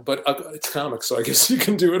 But it's comics, so I guess you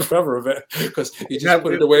can do it forever, because you just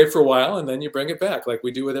put it away for a while and then you bring it back, like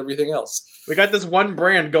we do with everything else. We got this one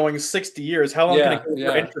brand going 60 years. How long can it go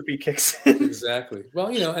before entropy kicks in? Exactly. Well,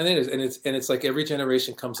 and it's like every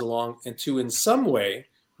generation comes along and to in some way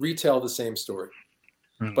retell the same story.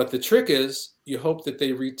 Mm. But the trick is you hope that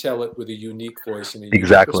they retell it with a unique voice and a unique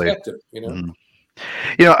perspective. Mm.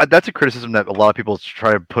 That's a criticism that a lot of people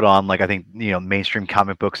try to put on, like, I think, mainstream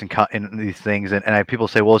comic books and these things. And people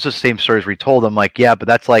say, well, it's just the same stories retold. I'm like, yeah, but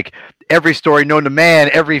that's like every story known to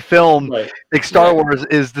man, every film, right. Like Star Wars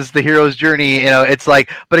is this the hero's journey. It's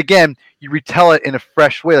like, but again, you retell it in a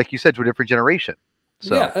fresh way, like you said, to a different generation.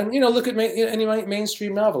 So. Yeah, and look at any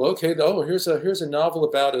mainstream novel. Okay, here's a novel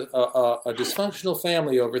about a dysfunctional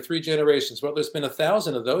family over 3 generations. Well, there's been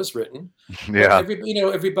 1,000 of those written. Yeah,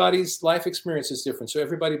 everybody's life experience is different, so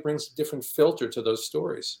everybody brings a different filter to those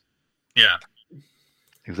stories. Yeah,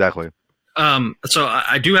 exactly. So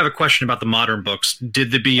I do have a question about the modern books. Did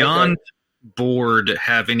the Beyond board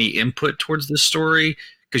have any input towards this story?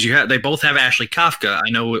 Because they both have Ashley Kafka, I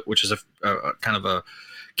know, which is a kind of a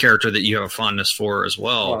character that you have a fondness for as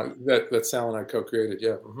well. That Sal and I co-created,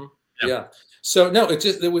 yeah. Mm-hmm. Yeah. So no,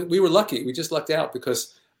 we were lucky. We just lucked out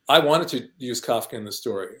because I wanted to use Kafka in the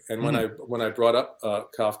story, and when I brought up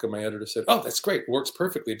Kafka, my editor said, "Oh, that's great. Works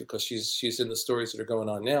perfectly because she's in the stories that are going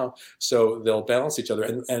on now, so they'll balance each other."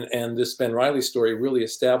 And this Ben Reilly story really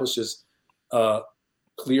establishes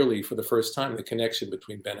clearly for the first time the connection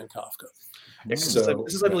between Ben and Kafka. Yeah, so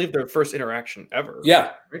this is, I believe, their first interaction ever.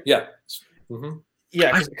 Yeah. Right? Yeah. Mm-hmm.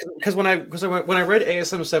 Yeah, because when I read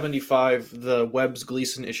ASM 75, the Webbs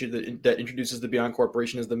Gleason issue that introduces the Beyond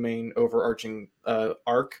Corporation as the main overarching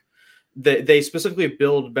arc, they specifically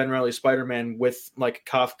build Ben Reilly Spider-Man with like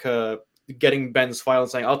Kafka getting Ben's file and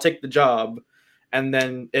saying, "I'll take the job," and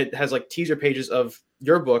then it has like teaser pages of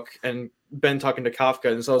your book and Ben talking to Kafka,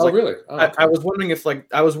 and so I was really? Okay. I was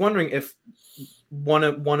wondering if one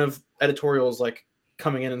of editorials like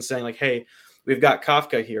coming in and saying like, "Hey, we've got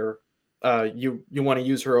Kafka here. You want to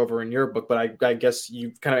use her over in your book," but I guess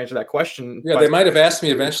you kind of answered that question. Yeah, they might have asked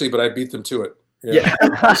me eventually, but I beat them to it. Yeah.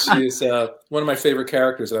 She is one of my favorite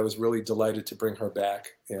characters, and I was really delighted to bring her back.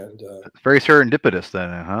 And very serendipitous then,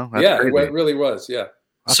 huh? That's crazy. It really was. Yeah.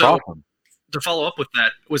 That's awesome. To follow up with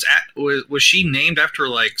that, was she named after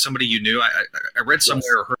like somebody you knew? I read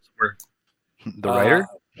somewhere or heard somewhere. The writer?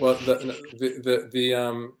 Well,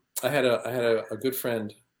 I had a good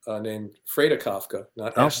friend named Freda Kafka,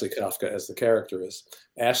 not Ashley Kafka as the character is.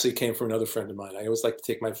 Ashley came from another friend of mine. I always like to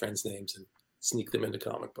take my friends' names and sneak them into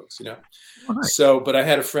comic books, Oh, nice. So, but I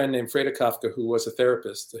had a friend named Freda Kafka who was a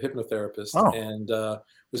therapist, a hypnotherapist, and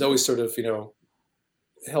was always sort of,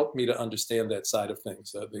 helped me to understand that side of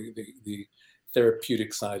things, the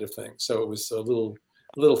therapeutic side of things. So it was a little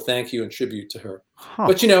thank you and tribute to her.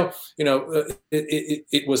 But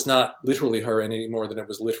it was not literally her any more than it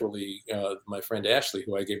was literally my friend Ashley,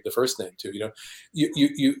 who I gave the first name to.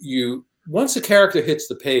 You once a character hits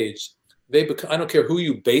the page, I don't care who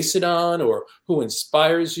you base it on or who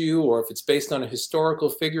inspires you or if it's based on a historical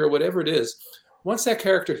figure or whatever it is. Once that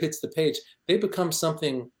character hits the page, they become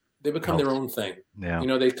something. They become their own thing. Yeah.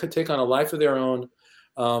 They could take on a life of their own.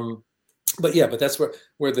 But that's where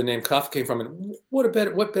the name Kafka came from. And what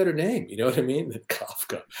better name, you know what I mean, than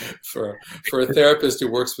Kafka for a therapist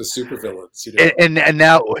who works with supervillains. And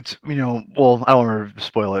now it's well, I don't want to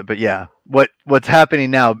spoil it, but yeah, what's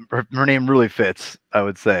happening now? Her name really fits, I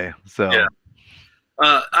would say. So yeah.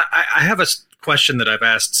 I have a question that I've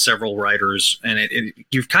asked several writers, and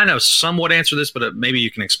you've kind of somewhat answered this, but maybe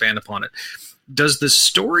you can expand upon it. Does the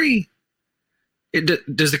story?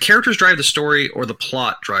 Does the characters drive the story or the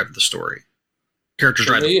plot drive the story?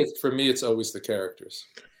 For me, it's always the characters.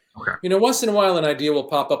 Okay. Once in a while, an idea will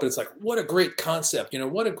pop up, and it's like, what a great concept!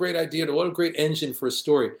 What a great idea! What a great engine for a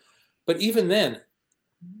story. But even then,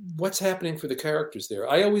 what's happening for the characters there.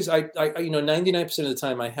 I 99% of the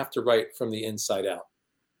time I have to write from the inside out.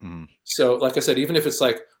 Mm. So, like I said, even if it's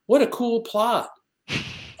like, what a cool plot.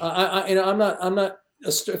 I'm not.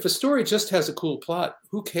 If a story just has a cool plot,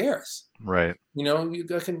 who cares? Right.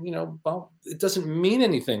 It doesn't mean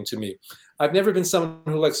anything to me. I've never been someone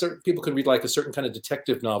who, like, certain people can read like a certain kind of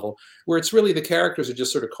detective novel where it's really the characters are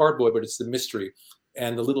just sort of cardboard, but it's the mystery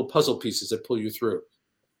and the little puzzle pieces that pull you through.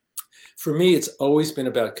 For me, it's always been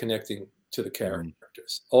about connecting to the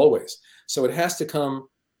characters, always. So it has to come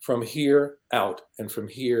from here out and from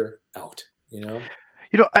here out, To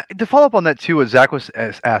follow up on that too, what Zach was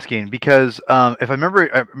asking, because if I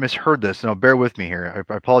remember, I misheard this, and bear with me here.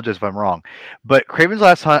 I apologize if I'm wrong, but Kraven's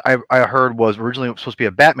Last Hunt I heard was originally supposed to be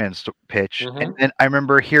a Batman pitch, and then I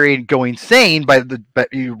remember hearing Going Sane that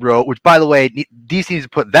you wrote, which, by the way, DC needs to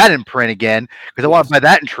put that in print again because I want to buy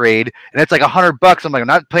that in trade, and it's like $100. I'm like, I'm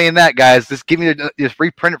not paying that, guys. Just give me just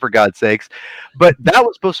reprint it for God's sakes. But that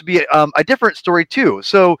was supposed to be a different story too.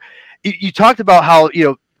 So you talked about how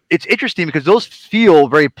it's interesting because those feel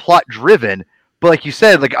very plot driven, but like you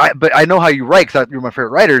said, but I know how you write because you're my favorite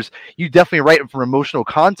writers. You definitely write from emotional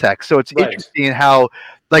context. So it's interesting how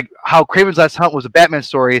Kraven's Last Hunt was a Batman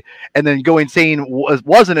story, and then Going Sane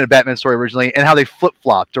wasn't a Batman story originally, and how they flip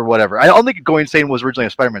flopped or whatever. I don't think Going Sane was originally a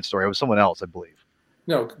Spider-Man story. It was someone else, I believe.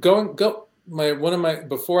 No,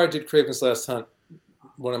 before I did Kraven's Last Hunt,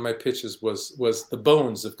 one of my pitches was the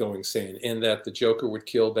bones of Going Sane, in that the Joker would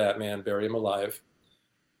kill Batman, bury him alive.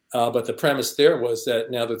 But the premise there was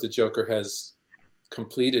that now that the Joker has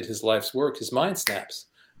completed his life's work, his mind snaps.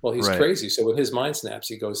 Well, he's crazy. So when his mind snaps,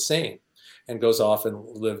 he goes sane and goes off and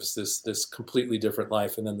lives this completely different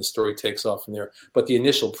life. And then the story takes off from there. But the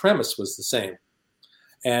initial premise was the same.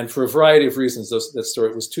 And for a variety of reasons, that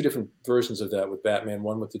story was two different versions of that with Batman,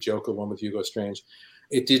 one with the Joker, one with Hugo Strange.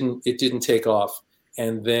 It didn't take off.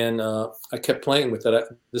 And then I kept playing with that.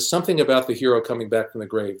 There's something about the hero coming back from the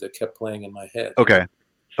grave that kept playing in my head. Okay.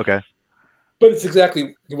 But it's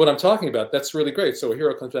exactly what I'm talking about. That's really great. So a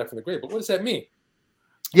hero comes back from the grave. But what does that mean?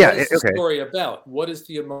 Yeah. What is the story about? What is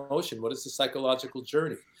the emotion? What is the psychological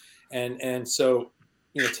journey? And so,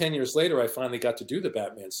 10 years later, I finally got to do the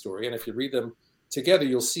Batman story. And if you read them together,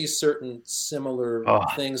 you'll see certain similar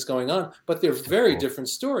things going on. But they're very different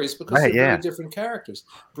stories because they're very different characters.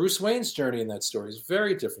 Bruce Wayne's journey in that story is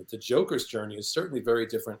very different. The Joker's journey is certainly very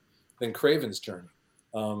different than Kraven's journey.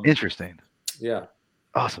 Interesting. Yeah.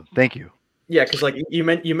 Awesome. Thank you. Yeah, because like you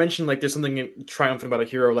mentioned, like there's something triumphant about a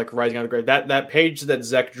hero like rising out of the grave. That page that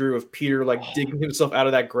Zach drew of Peter digging himself out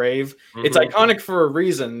of that grave, it's iconic for a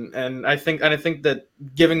reason. And I think that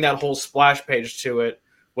giving that whole splash page to it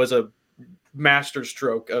was a master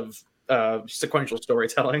stroke of sequential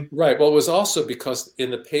storytelling. Right. Well, it was also because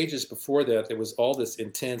in the pages before that, there was all this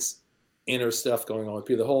intense inner stuff going on with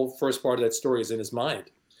Peter. The whole first part of that story is in his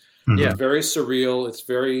mind. Yeah, it's very surreal. It's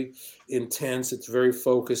very intense. It's very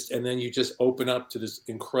focused, and then you just open up to this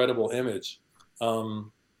incredible image.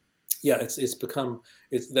 It's become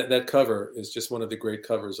that cover is just one of the great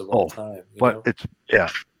covers of all time. It's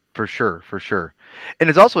for sure. And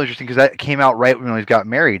it's also interesting because that came out right when he got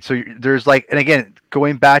married. So there's and again,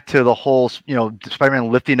 going back to the whole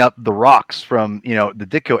Spider-Man lifting up the rocks from the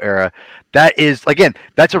Ditko era. That is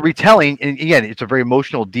that's a retelling, and again, it's a very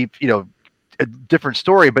emotional, deep a different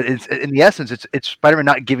story, but it's in the essence, it's Spider-Man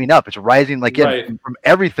not giving up. It's rising from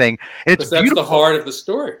everything, and it's that's the heart of the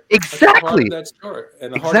story. Exactly, that story,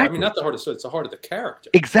 and the heart. I mean, not the heart of the story; it's the heart of the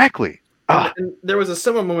character. Exactly. And there was a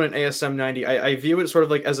similar moment in ASM 90. I view it sort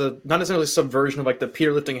of as a not necessarily subversion of the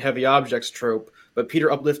Peter lifting heavy objects trope, but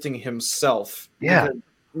Peter uplifting himself. Yeah.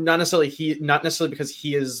 Not necessarily because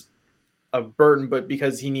he is a burden, but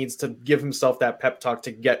because he needs to give himself that pep talk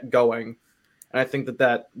to get going. And I think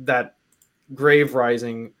that grave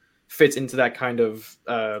rising fits into that kind of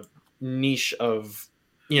niche of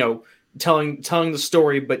telling the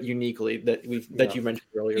story but uniquely that you mentioned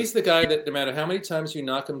earlier. He's the guy that no matter how many times you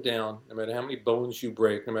knock him down, no matter how many bones you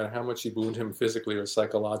break, no matter how much you wound him physically or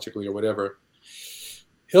psychologically or whatever,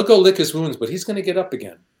 he'll go lick his wounds, but he's going to get up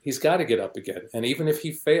again. He's got to get up again. And even if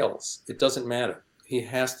he fails, it doesn't matter. He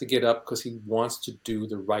has to get up because he wants to do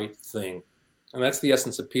the right thing. And that's the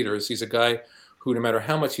essence of Peter, is he's a guy who, no matter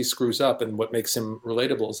how much he screws up, and what makes him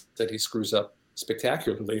relatable is that he screws up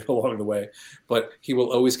spectacularly along the way, but he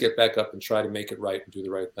will always get back up and try to make it right and do the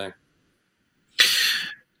right thing.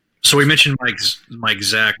 So we mentioned Mike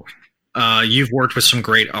Zack. You've worked with some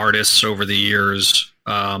great artists over the years.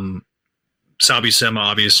 Sal Buscema,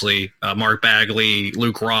 obviously, Mark Bagley,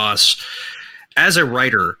 Luke Ross. As a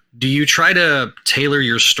writer, do you try to tailor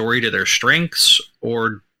your story to their strengths,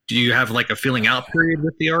 or do you have a feeling out period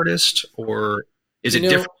with the artist, or Is it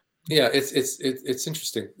different? Yeah, it's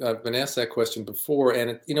interesting. I've been asked that question before,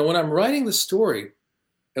 and when I'm writing the story,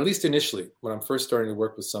 at least initially, when I'm first starting to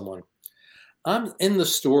work with someone, I'm in the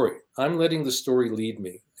story. I'm letting the story lead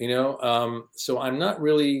me. So I'm not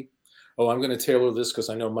really, I'm going to tailor this because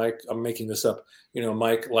I know Mike. I'm making this up.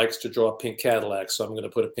 Mike likes to draw pink Cadillacs, so I'm going to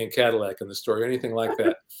put a pink Cadillac in the story or anything like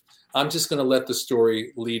that. I'm just going to let the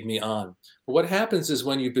story lead me on. But what happens is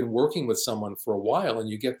when you've been working with someone for a while and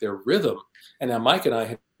you get their rhythm, and now Mike and I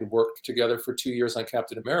had worked together for 2 years on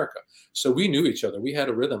Captain America. So we knew each other. We had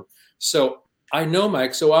a rhythm. So I know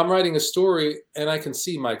Mike. So I'm writing a story and I can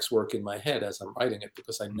see Mike's work in my head as I'm writing it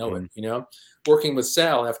because I know it, Working with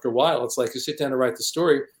Sal, after a while, it's like you sit down to write the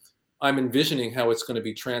story. I'm envisioning how it's going to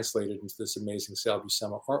be translated into this amazing Sal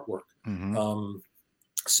Buscema artwork.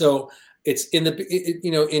 So it's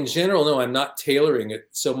in general, no, I'm not tailoring it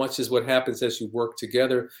so much as what happens as you work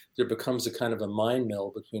together. There becomes a kind of a mind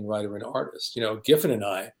meld between writer and artist. Giffen and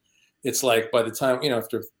I, it's like by the time,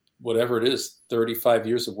 after whatever it is, 35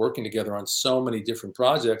 years of working together on so many different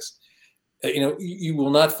projects, you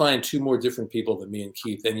will not find two more different people than me and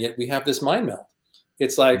Keith. And yet we have this mind meld.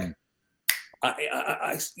 It's like,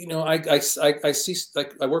 I see,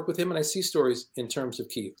 like I work with him and I see stories in terms of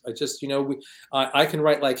Keith. I just, I can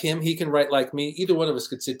write like him. He can write like me. Either one of us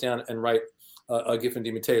could sit down and write a Giffen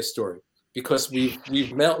DeMatteis story because we've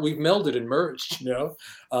melded and merged.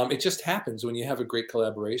 It just happens when you have a great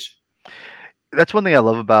collaboration. That's one thing I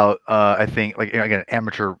love about, I think, like, again,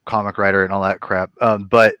 amateur comic writer and all that crap.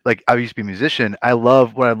 But like, I used to be a musician. I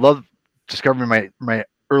love discovering my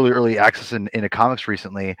early access into comics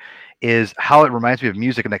recently is how it reminds me of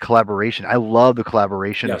music and that collaboration. I love the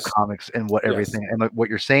collaboration of comics and what everything and like what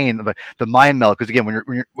you're saying, the mind meld. Because again,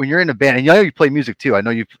 when you're in a band, and you play music too. I know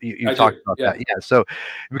you've talked about that. Yeah. So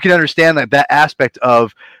we can understand that aspect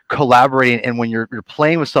of collaborating, and when you're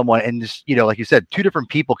playing with someone and just, like you said, two different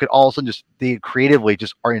people could all of a sudden they creatively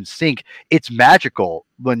just are in sync. It's magical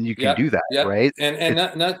when you can do that, right? And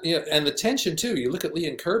and the tension too. You look at Lee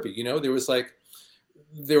and Kirby,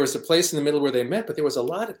 there was a place in the middle where they met, but there was a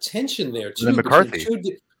lot of tension there too. Lennon McCarthy.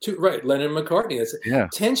 Lennon and McCartney. It's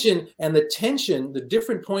tension, and the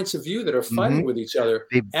different points of view that are fighting with each other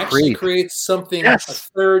actually creates something, a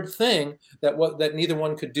third thing that neither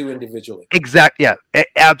one could do individually. Exactly. Yeah,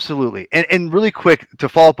 absolutely. And really quick to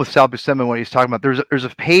follow up with Sal Buscema, what he's talking about, there's a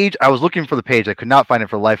page. I was looking for the page. I could not find it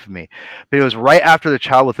for the life of me, but it was right after The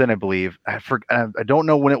Child Within, I believe. I don't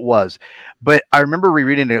know when it was, but I remember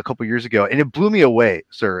rereading it a couple years ago, and it blew me away,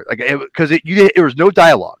 sir. Like, because there was no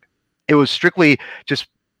dialogue. It was strictly just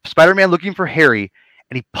Spider-Man looking for Harry,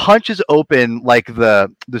 and he punches open like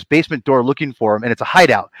this basement door looking for him, and it's a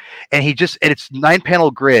hideout. And it's 9-panel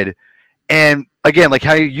grid. And again, like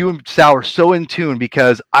how you and Sal are so in tune,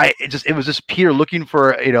 because it was just Peter looking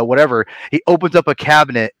for, whatever. He opens up a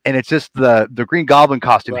cabinet and it's just the Green Goblin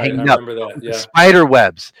costume hanging up, the spider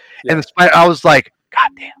webs, and the spider. I was like, God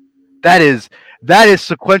damn, that is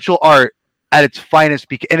sequential art at its finest,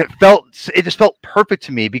 and it just felt perfect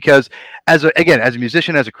to me, because as a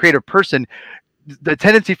musician, as a creative person, the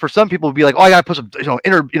tendency for some people would be like, oh, I gotta put some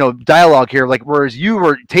inner dialogue here, like, whereas you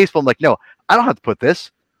were tasteful. I'm like, no, I don't have to put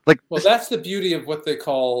this. Like, well, that's the beauty of what they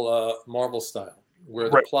call Marvel style, where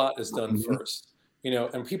the plot is done first.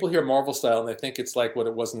 And people hear Marvel style and they think it's like what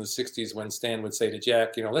it was in the 60s when Stan would say to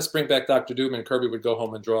Jack, let's bring back Dr. Doom, and Kirby would go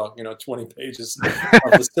home and draw, 20 pages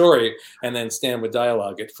of the story, and then Stan would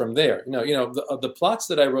dialogue it from there. The plots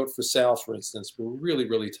that I wrote for Sal, for instance, were really,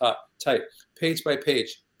 really tight, page by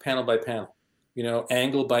page, panel by panel,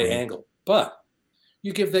 angle by angle. But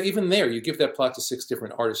you give that plot to 6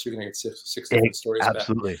 different artists, you're going to get six different stories back.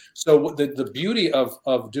 Absolutely. So the beauty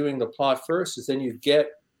of doing the plot first is then you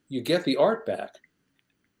get the art back.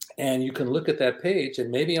 And you can look at that page,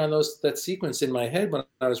 and maybe on that sequence in my head when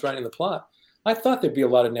I was writing the plot, I thought there'd be a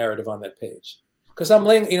lot of narrative on that page, because I'm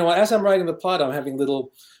laying, as I'm writing the plot, I'm having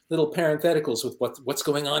little parentheticals with what's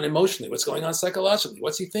going on emotionally, what's going on psychologically,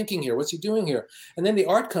 what's he thinking here, what's he doing here, and then the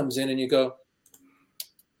art comes in, and you go,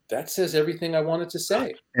 that says everything I wanted to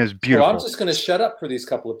say. It's beautiful. So I'm just going to shut up for these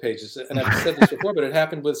couple of pages, and I've said this before, but it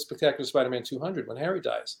happened with Spectacular Spider-Man 200 when Harry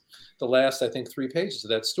dies. The last, I think, 3 pages of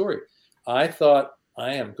that story, I thought,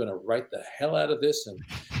 I am going to write the hell out of this and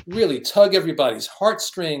really tug everybody's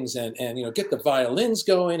heartstrings and get the violins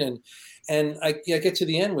going. And I get to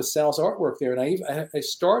the end with Sal's artwork there. And I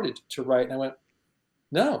started to write, and I went,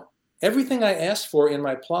 no, everything I asked for in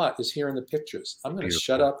my plot is here in the pictures. I'm going to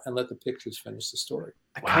shut up and let the pictures finish the story.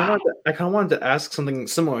 I kind of wanted to ask something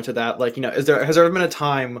similar to that. Like, has there ever been a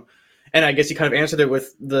time, and I guess you kind of answered it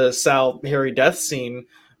with the Sal Harry death scene,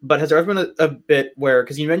 But has there ever been a bit where,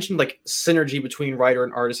 because you mentioned like synergy between writer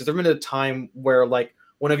and artist, has there been a time where like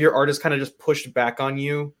one of your artists kind of just pushed back on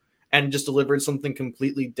you and just delivered something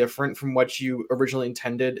completely different from what you originally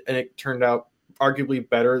intended, and it turned out arguably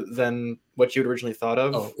better than what you had originally thought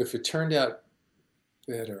of? Oh, if it turned out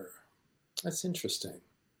better, that's interesting.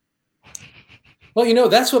 Well,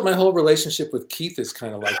 that's what my whole relationship with Keith is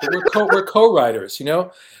kind of like. But we're co-writers,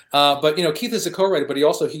 But Keith is a co-writer, but he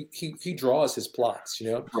also he draws his plots,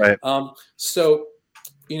 Right. So,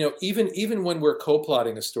 even when we're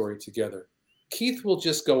co-plotting a story together, Keith will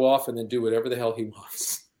just go off and then do whatever the hell he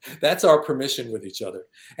wants. That's our permission with each other.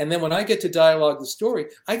 And then when I get to dialogue the story,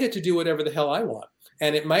 I get to do whatever the hell I want.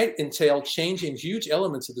 And it might entail changing huge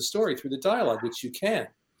elements of the story through the dialogue, which you can,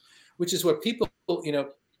 which is what people,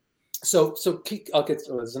 So Keith,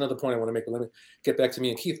 there's another point I want to make, but let me get back to me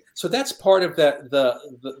and Keith. So that's part of that,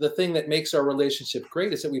 the thing that makes our relationship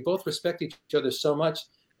great is that we both respect each other so much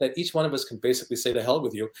that each one of us can basically say to hell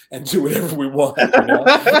with you and do whatever we want,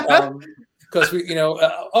 Because we,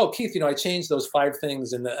 Keith, I changed those 5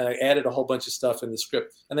 things and I added a whole bunch of stuff in the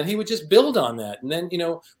script. And then he would just build on that. And then,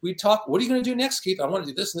 we'd talk, what are you going to do next, Keith? I want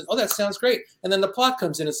to do this. And oh, that sounds great. And then the plot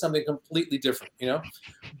comes in as something completely different,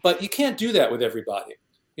 But you can't do that with everybody.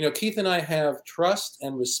 Keith and I have trust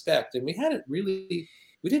and respect, and we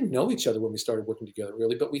didn't know each other when we started working together,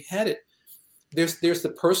 really, but we had it. There's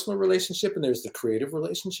the personal relationship and there's the creative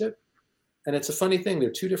relationship. And it's a funny thing. They're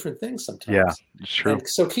 2 different things sometimes. Yeah, it's true. And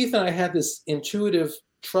so Keith and I had this intuitive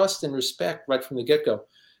trust and respect right from the get-go.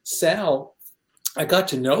 Sal, I got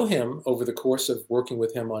to know him over the course of working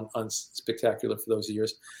with him on Spectacular for those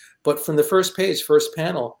years. But from the first page, first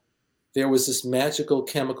panel, there was this magical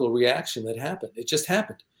chemical reaction that happened. It just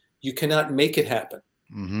happened. You cannot make it happen.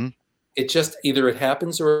 Mm-hmm. It just either it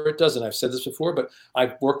happens or it doesn't. I've said this before, but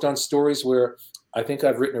I've worked on stories where I think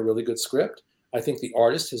I've written a really good script. I think the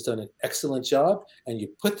artist has done an excellent job, and you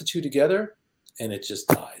put the 2 together and it just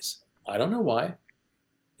dies. I don't know why.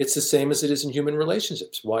 It's the same as it is in human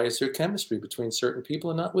relationships. Why is there chemistry between certain people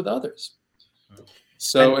and not with others?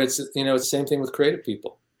 So it's the same thing with creative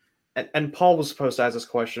people. And Paul was supposed to ask this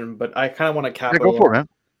question, but I kind of want to cap it. Go for it, man.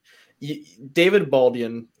 David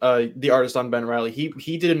Baldian, the artist on Ben Reilly,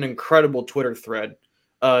 he did an incredible Twitter thread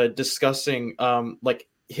discussing like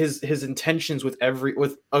his intentions with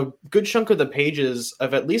a good chunk of the pages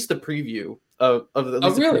of at least the preview of the.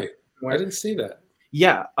 Oh, really? I didn't see that.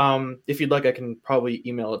 Yeah. If you'd like, I can probably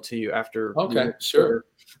email it to you after. Okay, sure.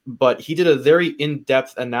 But he did a very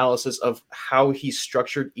in-depth analysis of how he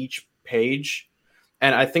structured each page.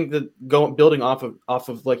 And I think that building off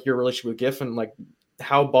of like your relationship with GIF and like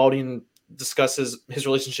how Baldian discusses his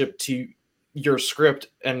relationship to your script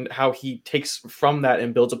and how he takes from that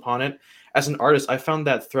and builds upon it. As an artist, I found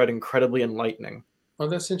that thread incredibly enlightening. Oh,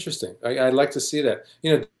 that's interesting. I'd like to see that.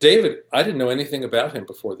 David, I didn't know anything about him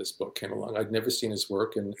before this book came along. I'd never seen his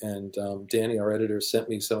work, and Danny, our editor, sent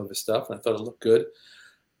me some of his stuff, and I thought it looked good.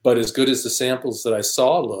 But as good as the samples that I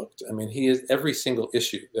saw looked, I mean, every single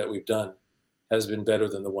issue that we've done has been better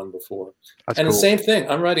than the one before. That's cool. The same thing,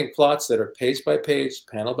 I'm writing plots that are page by page,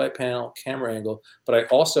 panel by panel, camera angle. But I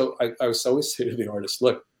always say to the artist,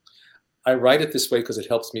 look, I write it this way because it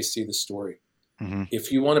helps me see the story. Mm-hmm.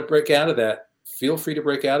 If you want to break out of that, feel free to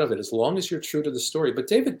break out of it as long as you're true to the story. But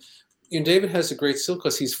David has a great skill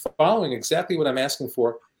because he's following exactly what I'm asking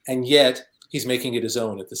for, and yet he's making it his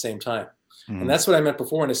own at the same time. Mm-hmm. And that's what I meant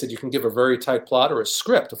before when I said you can give a very tight plot or a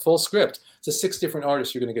script, a full script to 6 different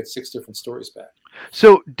artists. You're going to get 6 different stories back.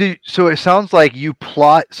 So it sounds like you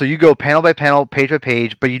plot. So you go panel by panel, page by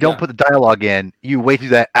page, but you don't put the dialogue in. You wait through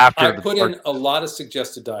that after. I put in a lot of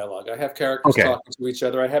suggested dialogue. I have characters talking to each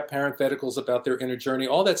other. I have parentheticals about their inner journey.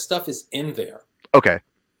 All that stuff is in there. Okay.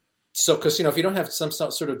 So, because if you don't have some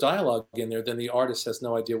sort of dialogue in there, then the artist has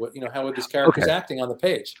no idea what how are these characters acting on the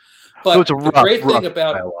page. But so it's the great thing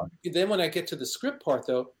about dialogue. Then when I get to the script part,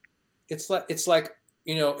 though, it's like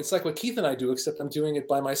what Keith and I do, except I'm doing it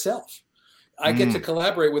by myself. I get to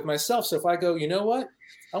collaborate with myself. So if I go, you know what,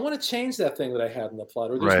 I want to change that thing that I had in the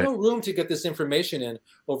plot, or there's no room to get this information in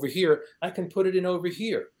over here, I can put it in over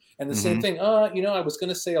here. And the same thing, I was going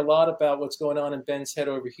to say a lot about what's going on in Ben's head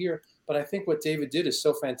over here, but I think what David did is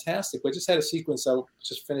so fantastic. I just had a sequence. I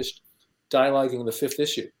just finished dialoguing the 5th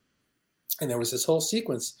issue. And there was this whole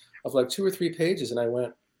sequence of like 2 or 3 pages. And I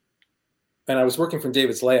went, and I was working from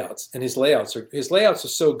David's layouts, and his layouts are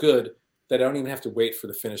so good that I don't even have to wait for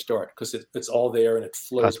the finished art because it's all there and it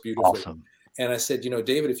flows beautifully. Awesome. And I said,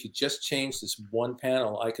 David, if you just change this one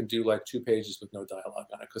panel, I can do like 2 pages with no dialogue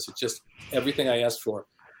on it because it just, everything I asked for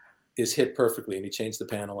is hit perfectly, and he changed the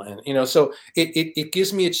panel, and so it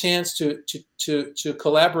gives me a chance to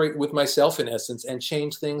collaborate with myself in essence, and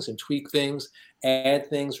change things and tweak things, add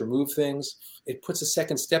things, remove things. It puts a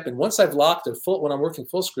second step in. Once I've locked in full, when I'm working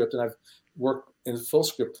full script, and I've worked in full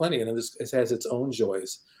script plenty, and it has its own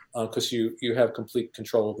joys because you have complete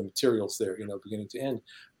control of the materials there, beginning to end.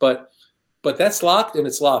 But that's locked, and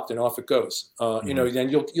it's locked, and off it goes. Then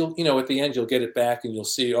you'll at the end you'll get it back, and you'll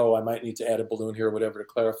see, oh, I might need to add a balloon here or whatever to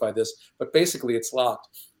clarify this. But basically, it's locked.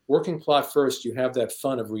 Working plot first, you have that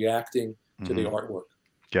fun of reacting to the artwork.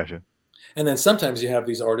 Gotcha. And then sometimes you have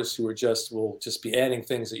these artists who will just be adding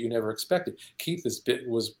things that you never expected. Keith was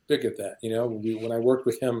big at that. When I worked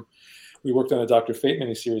with him, we worked on a Dr. Fate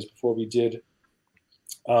miniseries before we did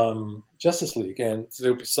Justice League, and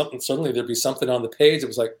there'd be something. Suddenly there'd be something on the page. It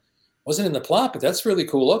was like, wasn't in the plot, but that's really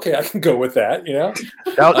cool. Okay, I can go with that.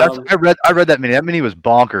 I read that mini. That mini was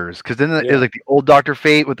bonkers because then it was like the old Dr.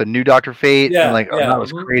 Fate with the new Dr. Fate. Yeah, and that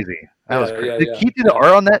was crazy. That was crazy. Did Keith do the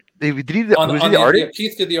art on that? Did he the art? Yeah,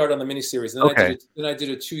 Keith did the art on the miniseries. Then I did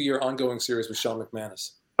a 2-year ongoing series with Sean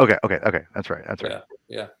McManus. Okay. That's right.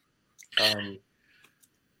 Yeah.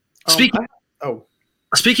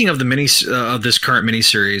 Speaking of the of this current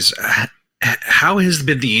miniseries, how has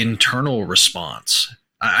been the internal response?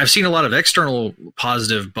 I've seen a lot of external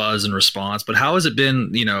positive buzz and response, but how has it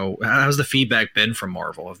been? How's the feedback been from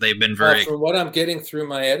Marvel? Have they been very? From what I'm getting through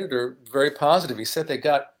my editor, very positive. He said they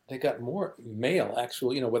got more mail,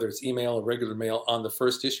 actually, whether it's email or regular mail on the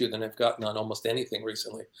first issue than I've gotten on almost anything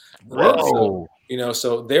recently. Whoa.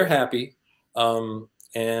 So they're happy,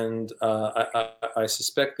 and I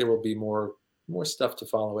suspect there will be more stuff to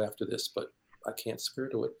follow after this, but I can't swear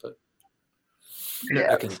to it, but.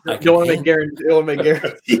 Yeah, I don't want to make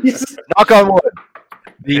guarantees. Knock on wood.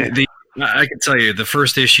 I can tell you the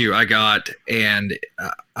first issue I got, and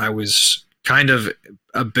I was kind of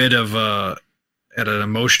a bit of at an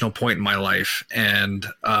emotional point in my life, and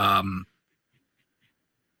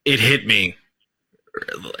it hit me.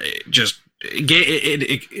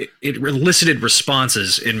 It elicited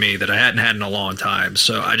responses in me that I hadn't had in a long time.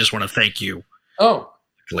 So I just want to thank you. You're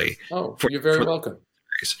very welcome.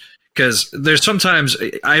 Because there's sometimes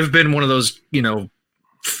I've been one of those,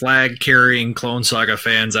 flag carrying Clone Saga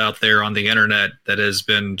fans out there on the internet that has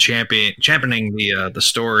been championing the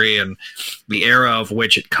story and the era of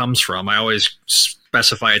which it comes from. I always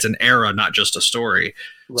specify it's an era, not just a story.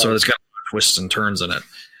 Right. So it's got twists and turns in it.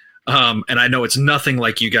 And I know it's nothing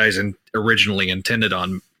like you guys originally intended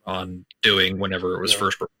on doing whenever it was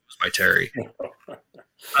first proposed by Terry.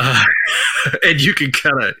 And you can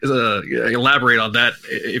kind of elaborate on that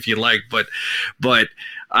if you like, but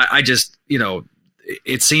I just,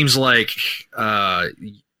 it seems like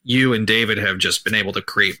you and David have just been able to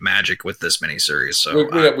create magic with this miniseries. So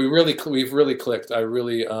we've really clicked. I've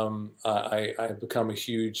become a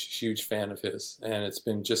huge fan of his, and it's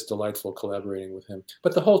been just delightful collaborating with him.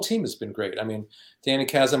 But the whole team has been great. I mean, Danny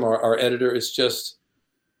Chasm, our editor, is just.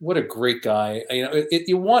 What a great guy!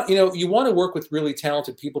 You want to work with really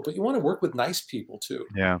talented people, but you want to work with nice people too.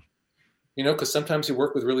 Yeah. Because sometimes you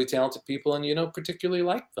work with really talented people and you don't particularly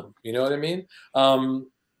like them. You know what I mean?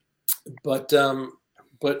 But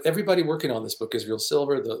everybody working on this book, Israel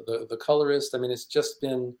Silver, the colorist. I mean, it's just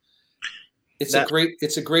been. It's a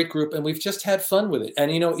great group, and we've just had fun with it. And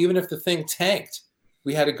even if the thing tanked,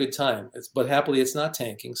 we had a good time. But happily, it's not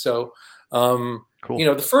tanking. So. Cool.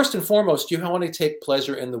 The first and foremost, I want to take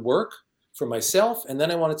pleasure in the work for myself, and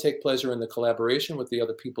then I want to take pleasure in the collaboration with the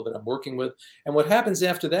other people that I'm working with. And what happens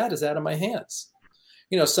after that is out of my hands.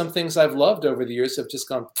 Some things I've loved over the years have just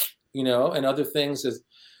gone, and other things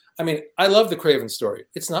I love the Kraven story.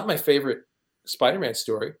 It's not my favorite Spider-Man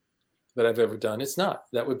story that I've ever done. It's not.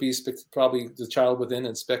 That would be probably The Child Within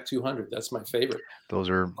and Spec 200. That's my favorite. Those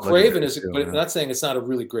are Kraven but I'm not saying it's not a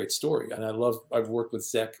really great story. And I've worked with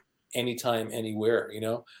Zek anytime, anywhere,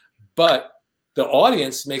 but the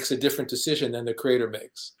audience makes a different decision than the creator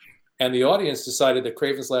makes. And the audience decided that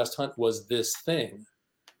Kraven's Last Hunt was this thing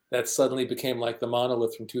that suddenly became like the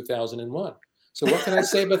monolith from 2001. So what can I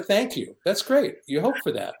say but thank you? That's great. You hope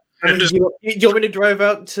for that. You want me to drive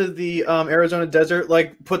out to the Arizona desert,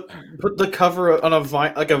 put the cover on a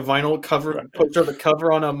vinyl cover, put the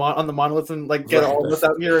cover on the monolith, and get all of us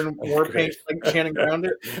out here in war paint, chanting around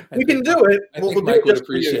it? We can do it. I think Mike would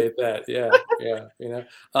appreciate that. Yeah.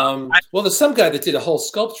 Well, there's some guy that did a whole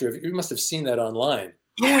sculpture. You must have seen that online.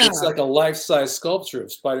 Yeah, it's like a life-size sculpture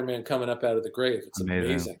of Spider-Man coming up out of the grave. It's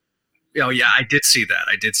amazing. Oh yeah, I did see that.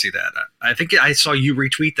 I think I saw you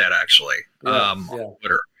retweet that actually. Yeah. On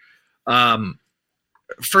Twitter.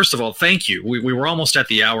 first of all, thank you. We were almost at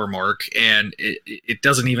the hour mark, and it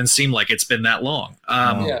doesn't even seem like it's been that long.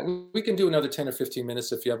 Yeah, we can do another 10 or 15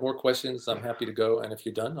 minutes. If you have more questions, I'm happy to go. And if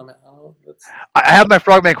you're done, I have my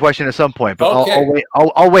Frogman question at some point, but okay.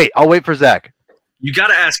 I'll wait. I'll wait for Zach. You got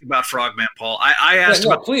to ask about Frogman, Paul. I asked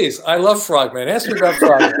about. Please, I love Frogman. Ask me about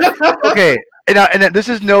Frogman. Okay, and this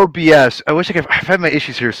is no BS. I wish I've had my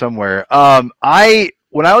issues here somewhere.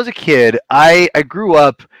 When I was a kid, I grew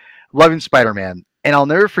up loving Spider-Man. And I'll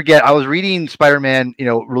never forget, I was reading Spider-Man,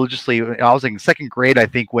 religiously. I was in second grade, I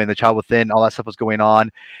think, when The Child Within, all that stuff was going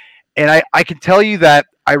on. And I can tell you that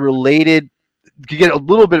I related, to get a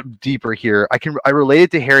little bit deeper here, I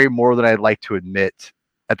related to Harry more than I'd like to admit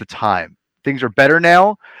at the time. Things are better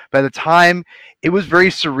now, but at the time, it was very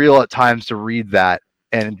surreal at times to read that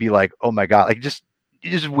and be like, oh my God, it's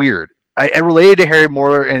just weird. I related to Harry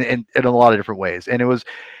more in a lot of different ways. And it was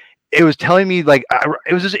telling me it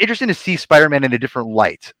was just interesting to see Spider-Man in a different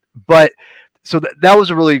light. But so that was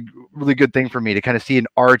a really, really good thing for me to kind of see in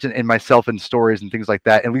art and myself in stories and things like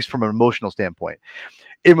that, at least from an emotional standpoint.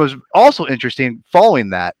 It was also interesting following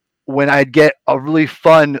that when I'd get a really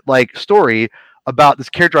fun story about this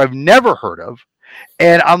character I've never heard of.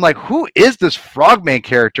 And I'm like, who is this Frogman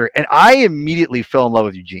character? And I immediately fell in love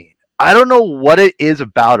with Eugene. I don't know what it is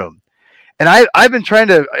about him. And I've been trying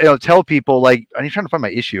to tell people, I'm trying to find my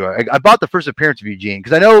issue. I bought the first appearance of Eugene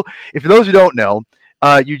because I know, if for those who don't know,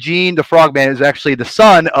 Eugene the Frogman is actually the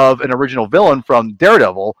son of an original villain from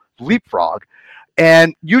Daredevil, Leapfrog,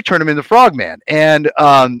 and you turn him into Frogman and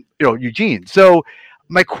Eugene. So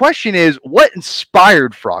my question is, what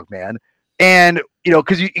inspired Frogman? And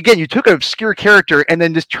because you took an obscure character and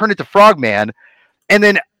then just turned it to Frogman, and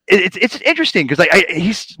then it's interesting because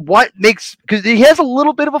because he has a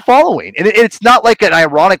little bit of a following, and it's not like an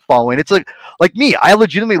ironic following. It's like me. I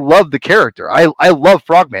legitimately love the character. I love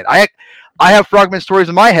Frogman. I have Frogman stories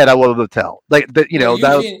in my head I would love to tell.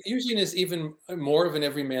 Eugene is even more of an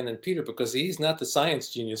everyman than Peter because he's not the science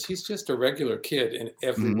genius. He's just a regular kid in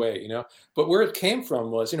every way, But where it came from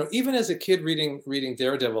was, even as a kid reading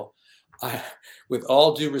Daredevil, with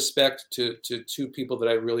all due respect to two people that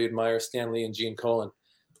I really admire, Stan Lee and Gene Colan,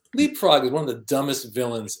 Leapfrog is one of the dumbest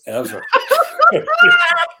villains ever.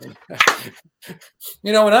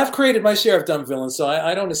 And I've created my share of dumb villains, so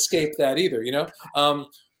I don't escape that either,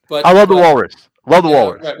 But I love the Walrus. Love the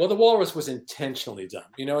Walrus. Right. Well, the Walrus was intentionally dumb.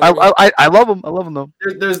 I love him. I love him though.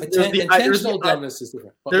 There's intentional dumbness is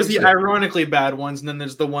different. There's the ironically bad ones, and then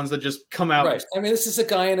there's the ones that just come out. Right. I mean, this is a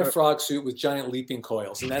guy in a frog suit with giant leaping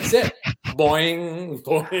coils, and that's it. Boing,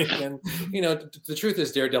 boing, and the truth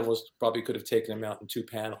is, Daredevil probably could have taken him out in 2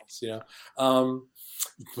 panels.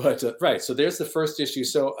 But right. So there's the first issue.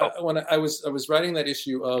 So when I was writing that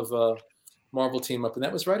issue of Marvel Team Up, and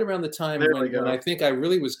that was right around the time when I think I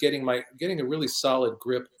really was getting a really solid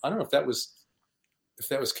grip. I don't know if that was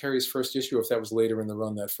Carrie's first issue or if that was later in the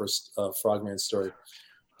run, that first Frogman story.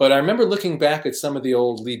 But I remember looking back at some of the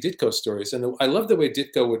old Lee Ditko stories, and I love the way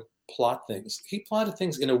Ditko would plot things. He plotted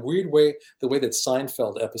things in a weird way, the way that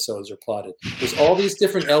Seinfeld episodes are plotted. There's all these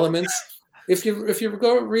different elements. If you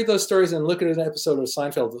go read those stories and look at an episode of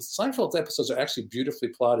Seinfeld, the Seinfeld episodes are actually beautifully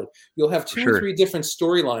plotted. You'll have 2 or 3 different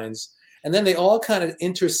storylines, and then they all kind of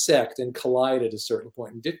intersect and collide at a certain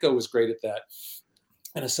point. And Ditko was great at that.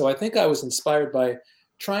 And so I think I was inspired by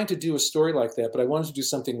trying to do a story like that, but I wanted to do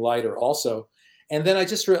something lighter also. And then I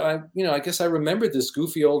guess I remembered this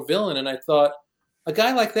goofy old villain, and I thought, a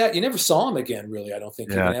guy like that, you never saw him again, really, I don't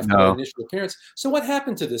think, even after that initial appearance. So what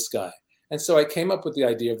happened to this guy? And so I came up with the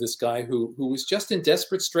idea of this guy who was just in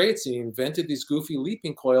desperate straits. He invented these goofy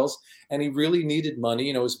leaping coils, and he really needed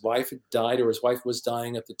money. His wife had died, or his wife was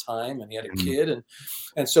dying at the time, and he had a kid.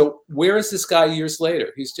 And so where is this guy years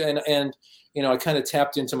later? I kind of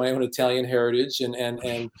tapped into my own Italian heritage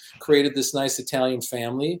and created this nice Italian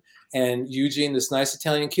family, and Eugene, this nice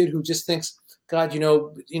Italian kid who just thinks, God,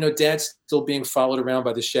 Dad's still being followed around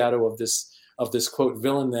by the shadow of this quote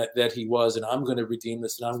villain that he was, and I'm going to redeem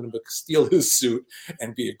this, and I'm going to steal his suit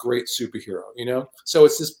and be a great superhero. So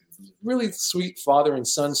it's this really sweet father and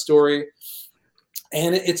son story,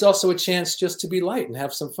 and it's also a chance just to be light and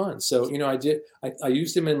have some fun. So I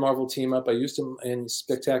used him in Marvel Team Up, I used him in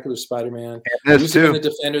Spectacular Spider-Man, I used him in the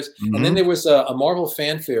Defenders, and then there was a Marvel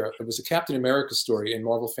Fanfare. It was a Captain America story in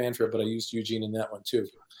Marvel Fanfare, but I used Eugene in that one too.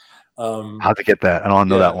 How'd to get that? I don't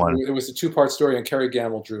know that one. It was a 2-part story, and Kerry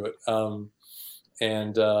Gamble drew it.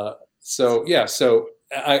 So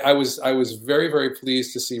I was very, very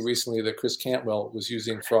pleased to see recently that Chris Cantwell was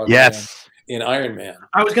using Frogman in Iron Man.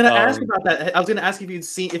 I was going to ask about that. I was going to ask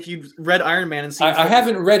if you've read Iron Man and seen. I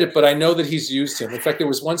haven't read it, but I know that he's used him. In fact, there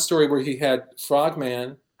was one story where he had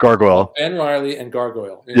Frogman Gargoyle. Ben Reilly and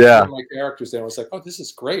Gargoyle. Yeah. One of my characters there. I was like, oh, this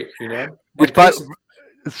is great, you know.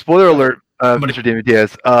 Spoiler alert, Mr.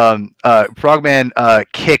 DeMatteis. Frogman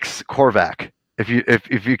kicks Korvac. If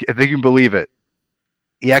you can believe it,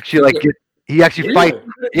 he actually Really? fights.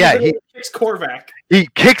 Yeah, he kicks Korvac. He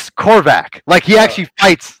kicks Korvac. Like he actually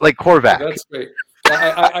fights like Korvac. That's great.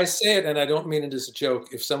 I say it, and I don't mean it as a joke.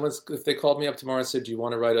 If they called me up tomorrow and said, "Do you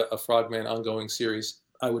want to write a Frogman ongoing series?"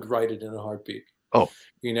 I would write it in a heartbeat. Oh,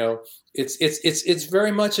 you know, it's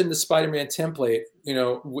very much in the Spider-Man template. You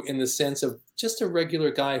know, in the sense of just a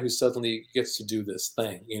regular guy who suddenly gets to do this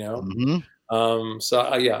thing. You know, I'm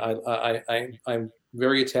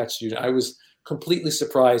very attached to you. I was completely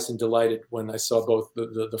surprised and delighted when I saw both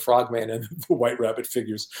the Frogman and the White Rabbit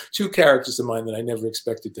figures, two characters of mine that I never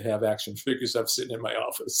expected to have action figures of sitting in my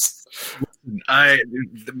office.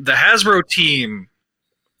 The Hasbro team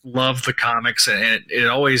love the comics, and it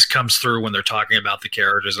always comes through when they're talking about the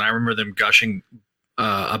characters. And I remember them gushing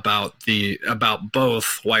about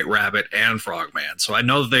both White Rabbit and Frogman. So I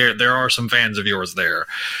know there are some fans of yours there.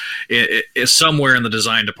 It is somewhere in the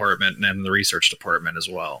design department and the research department as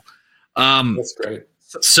well. That's great.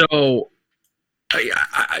 So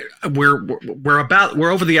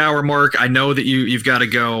we're over the hour mark. I know that you've got to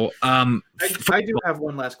go. I do have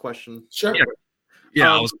one last question. Sure.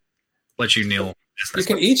 Yeah, I'll let you, Neil. You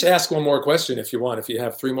can each ask one more question if you want. If you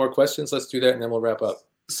have 3 more questions, let's do that, and then we'll wrap up.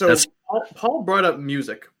 So Paul brought up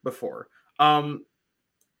music before.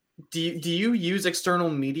 Do you use external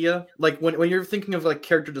media, like when you're thinking of like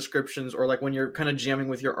character descriptions, or like when you're kind of jamming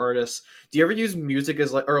with your artists? Do you ever use music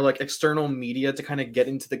as like external media to kind of get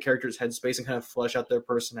into the character's headspace and kind of flesh out their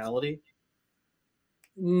personality?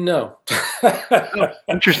 No.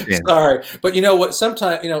 Interesting. Sorry, but you know what?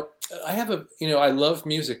 Sometimes I love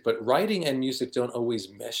music, but writing and music don't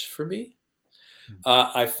always mesh for me.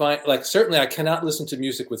 I find, like, certainly I cannot listen to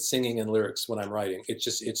music with singing and lyrics when I'm writing.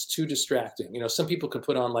 It's too distracting. You know, some people can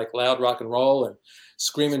put on like loud rock and roll and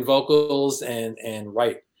screaming vocals and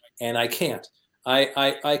write, and I can't.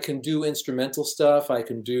 I can do instrumental stuff. I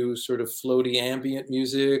can do sort of floaty ambient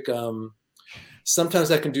music.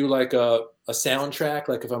 Sometimes I can do like a soundtrack.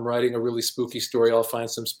 Like if I'm writing a really spooky story, I'll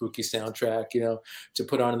find some spooky soundtrack, you know, to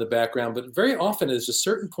put on in the background. But very often there's a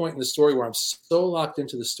certain point in the story where I'm so locked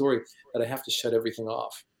into the story that I have to shut everything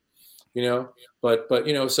off, you know. But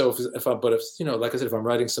you know, so if you know, like I said, if I'm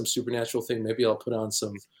writing some supernatural thing, maybe I'll put on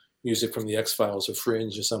some music from the X-Files or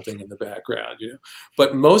Fringe or something in the background, you know.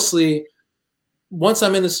 But mostly, once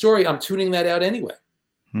I'm in the story, I'm tuning that out anyway.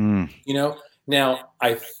 You know. Now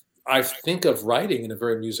I think of writing in a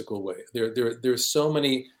very musical way. There's so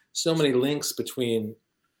many links between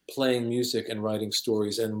playing music and writing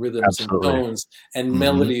stories, and rhythms and tones and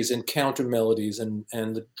melodies and counter melodies and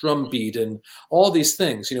the drum beat and all these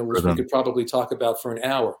things, you know, which we could probably talk about for an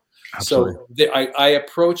hour. Absolutely. So I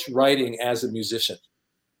approach writing as a musician.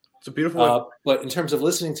 It's a beautiful but in terms of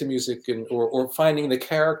listening to music or finding the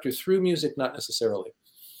character through music, not necessarily.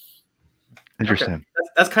 Interesting. Okay.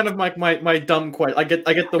 That's kind of my dumb question. I get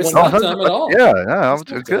the it's one. Not dumb at all. Yeah, no,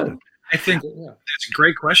 it's good. I think it's a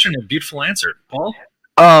great question and a beautiful answer, Paul.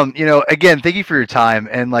 You know, again, thank you for your time,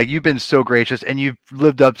 and like you've been so gracious, and you've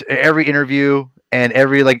lived up to every interview and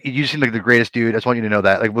every, like, you seem like the greatest dude. I just want you to know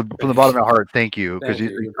that, like, from the bottom of my heart, thank you, because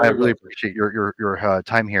I really appreciate your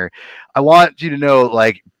time here. I want you to know,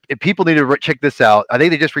 like, if people need to check this out, I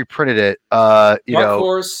think they just reprinted it. Dark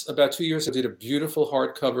Horse, about 2 years ago, did a beautiful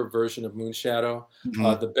hardcover version of Moonshadow,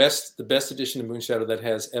 the best edition of Moonshadow that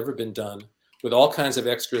has ever been done, with all kinds of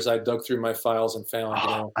extras. I dug through my files and found, you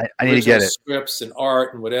know, I need to get it. Scripts and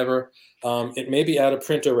art and whatever. It may be out of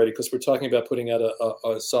print already because we're talking about putting out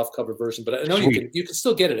a soft cover version, but I know you can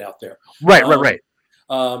still get it out there. Right.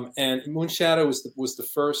 And Moonshadow was the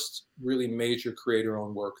first really major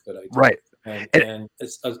creator-owned work that I did. Right. And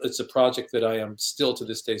it's a project that I am still to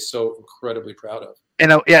this day so incredibly proud of.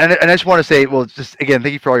 And I just want to say, well, just again,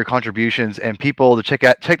 thank you for all your contributions, and people to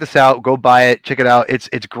check this out, go buy it, check it out. It's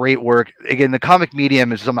great work. Again, the comic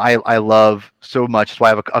medium is something I love so much. That's why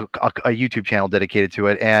I have a YouTube channel dedicated to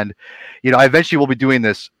it. And you know, I eventually will be doing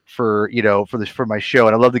this for my show,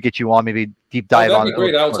 and I'd love to get you on, maybe deep dive on it. That'd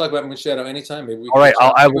be great. I'll talk about Moonshadow anytime. Maybe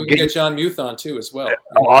I will get John Muth on too as well.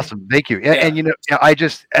 Oh, awesome. Thank you. Yeah. And you know, I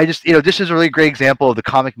just you know, this is a really great example of the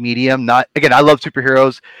comic medium. Not, again, I love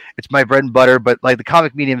superheroes. It's my bread and butter, but like the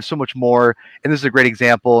comic medium is so much more, and this is a great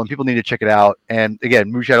example, and people need to check it out. And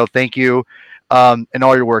again, Moonshadow, thank you. And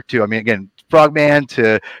all your work too. I mean, again, Frogman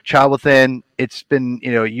to Child Within, it's been,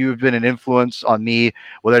 you know, you've been an influence on me,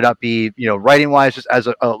 whether it not be, you know, writing wise, just as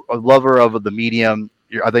a lover of the medium.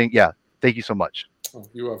 I think, yeah, thank you so much. Oh,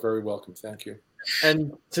 you are very welcome. Thank you.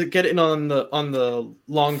 And to get in on the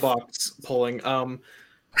long box polling,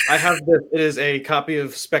 I have this. It is a copy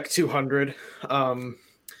of Spec 200. It's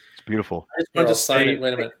beautiful. I just Here, want I'll to sign say, it.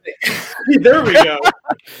 Wait a minute. there we go.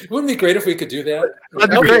 Wouldn't it be great if we could do that?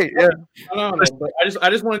 That'd be great. Yeah. No, but I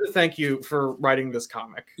just wanted to thank you for writing this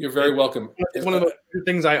comic. You're very welcome. It's one of the few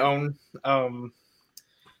things I own.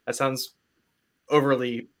 That sounds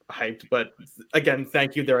overly hyped, but again,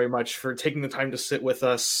 thank you very much for taking the time to sit with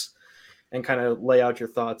us and kind of lay out your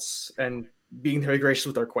thoughts and being very gracious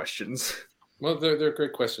with our questions. Well, they're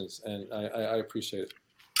great questions, and I appreciate it.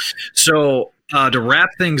 So to wrap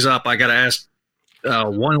things up, I got to ask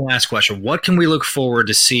one last question. What can we look forward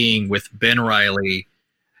to seeing with Ben Reilly,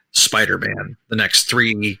 Spider-Man, the next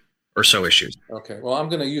 3 or so issues? Okay. Well, I'm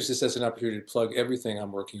going to use this as an opportunity to plug everything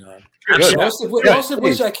I'm working on. Absolutely. Most of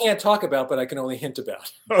which I can't talk about, but I can only hint about.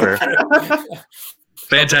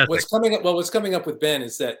 Fantastic. What's coming up with Ben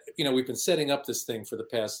is that, we've been setting up this thing for the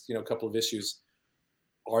past, couple of issues.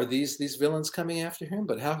 Are these villains coming after him?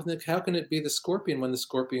 But how can it be the Scorpion when the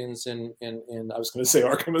Scorpion's in I was going to say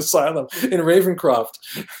Arkham Asylum in Ravencroft?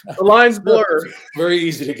 The lines blur. Very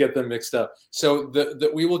easy to get them mixed up. So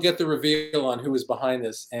we will get the reveal on who is behind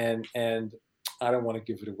this, and I don't want to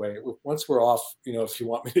give it away. Once we're off, if you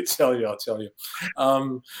want me to tell you, I'll tell you.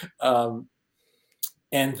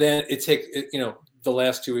 And then the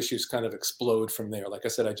last 2 issues kind of explode from there. Like I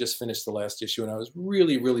said, I just finished the last issue, and I was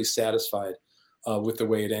really, really satisfied with the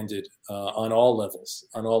way it ended on all levels.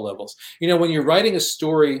 When you're writing a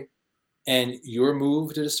story and you're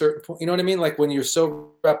moved at a certain point, you know what I mean? Like when you're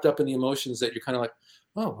so wrapped up in the emotions that you're kind of like,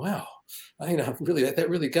 oh, wow, really, that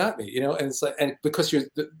really got me, and it's like, and because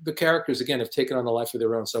the characters, again, have taken on a life of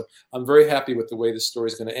their own. So I'm very happy with the way the story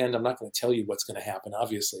is going to end. I'm not going to tell you what's going to happen,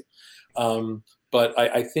 obviously. But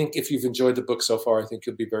I think if you've enjoyed the book so far, I think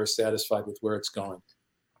you'll be very satisfied with where it's going.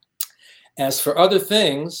 As for other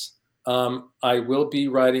things, I will be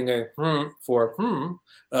writing but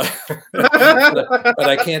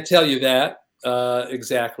I can't tell you that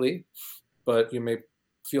exactly. But you may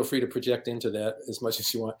feel free to project into that as much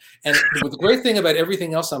as you want. And the great thing about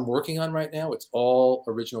everything else I'm working on right now, it's all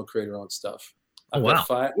original creator-owned stuff. I've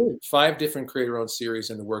got 5 different creator-owned series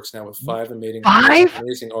in the works now with 5 amazing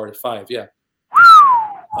artists. 5, yeah.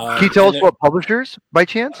 Can you tell us what publishers, by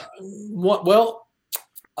chance? Well,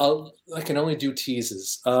 I can only do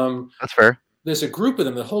teases. That's fair. There's a group of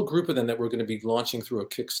them, the whole group of them, that we're going to be launching through a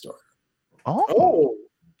Kickstarter. Oh.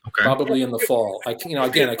 Okay. Probably in the fall. I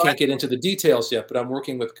can't get into the details yet, but I'm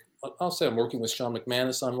working with Sean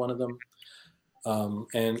McManus on one of them,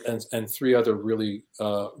 and 3 other really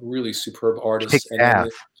superb artists.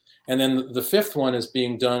 And then the 5th one is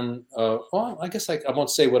being done. I guess I won't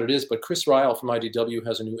say what it is, but Chris Ryle from IDW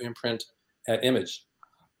has a new imprint at Image,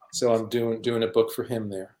 so I'm doing a book for him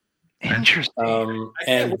there. Interesting.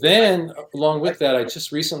 And then along with that, I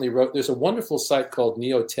just recently wrote. There's a wonderful site called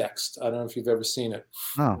Neotext. I don't know if you've ever seen it.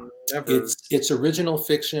 Oh. It's original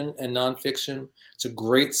fiction and nonfiction. It's a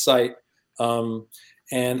great site.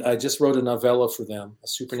 And I just wrote a novella for them, a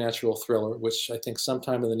supernatural thriller, which I think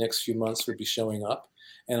sometime in the next few months will be showing up.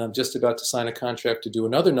 And I'm just about to sign a contract to do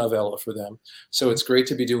another novella for them. So it's great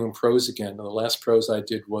to be doing prose again. And the last prose I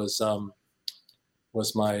did was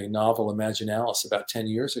my novel Imaginalis about 10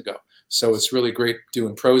 years ago. So it's really great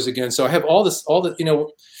doing prose again. So I have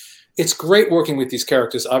it's great working with these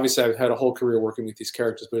characters. Obviously, I've had a whole career working with these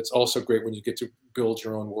characters, but it's also great when you get to build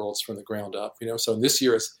your own worlds from the ground up, So this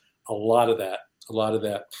year is a lot of that.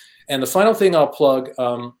 And the final thing I'll plug,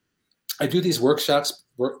 I do these workshops.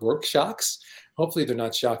 Hopefully they're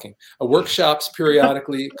not shocking. Workshops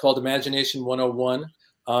periodically called Imagination 101.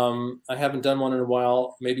 I haven't done one in a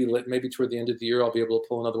while. Maybe toward the end of the year, I'll be able to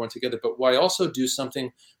pull another one together. But I also do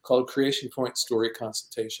something called Creation Point Story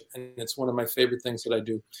Consultation. And it's one of my favorite things that I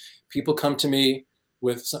do. People come to me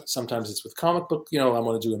with, sometimes it's with comic book, I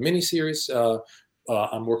want to do a mini series.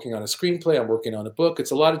 I'm working on a screenplay. I'm working on a book.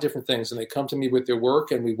 It's a lot of different things. And they come to me with their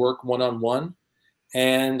work, and we work one-on-one.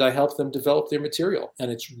 And I help them develop their material. And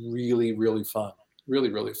it's really, really fun. Really,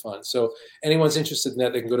 really fun. So anyone's interested in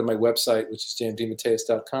that, they can go to my website, which is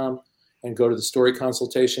DeMatteis.com, and go to the story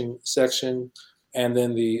consultation section. And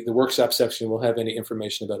then the workshop section will have any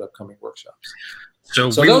information about upcoming workshops. So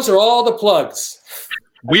those are all the plugs.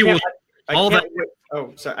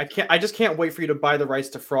 I just can't wait for you to buy the rights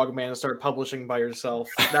to Frogman and start publishing by yourself.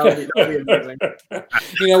 That would be amazing.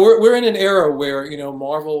 We're in an era where,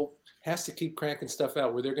 Marvel has to keep cranking stuff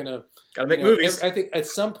out where they're gotta make movies. I think at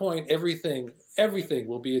some point everything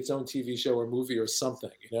will be its own TV show or movie or something,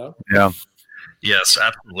 Yeah. Yes,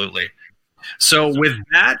 absolutely. So with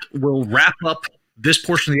that, we'll wrap up this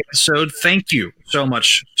portion of the episode. Thank you so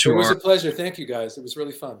much to It was a pleasure. Thank you, guys. It was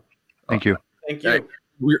really fun. Thank you. Thank you.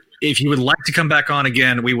 If you would like to come back on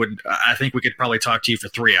again, we would. I think we could probably talk to you for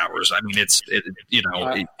 3 hours. I mean,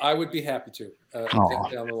 I would be happy to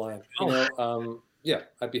down the line. Yeah,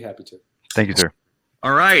 I'd be happy to. Thank you, sir.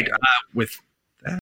 All right. With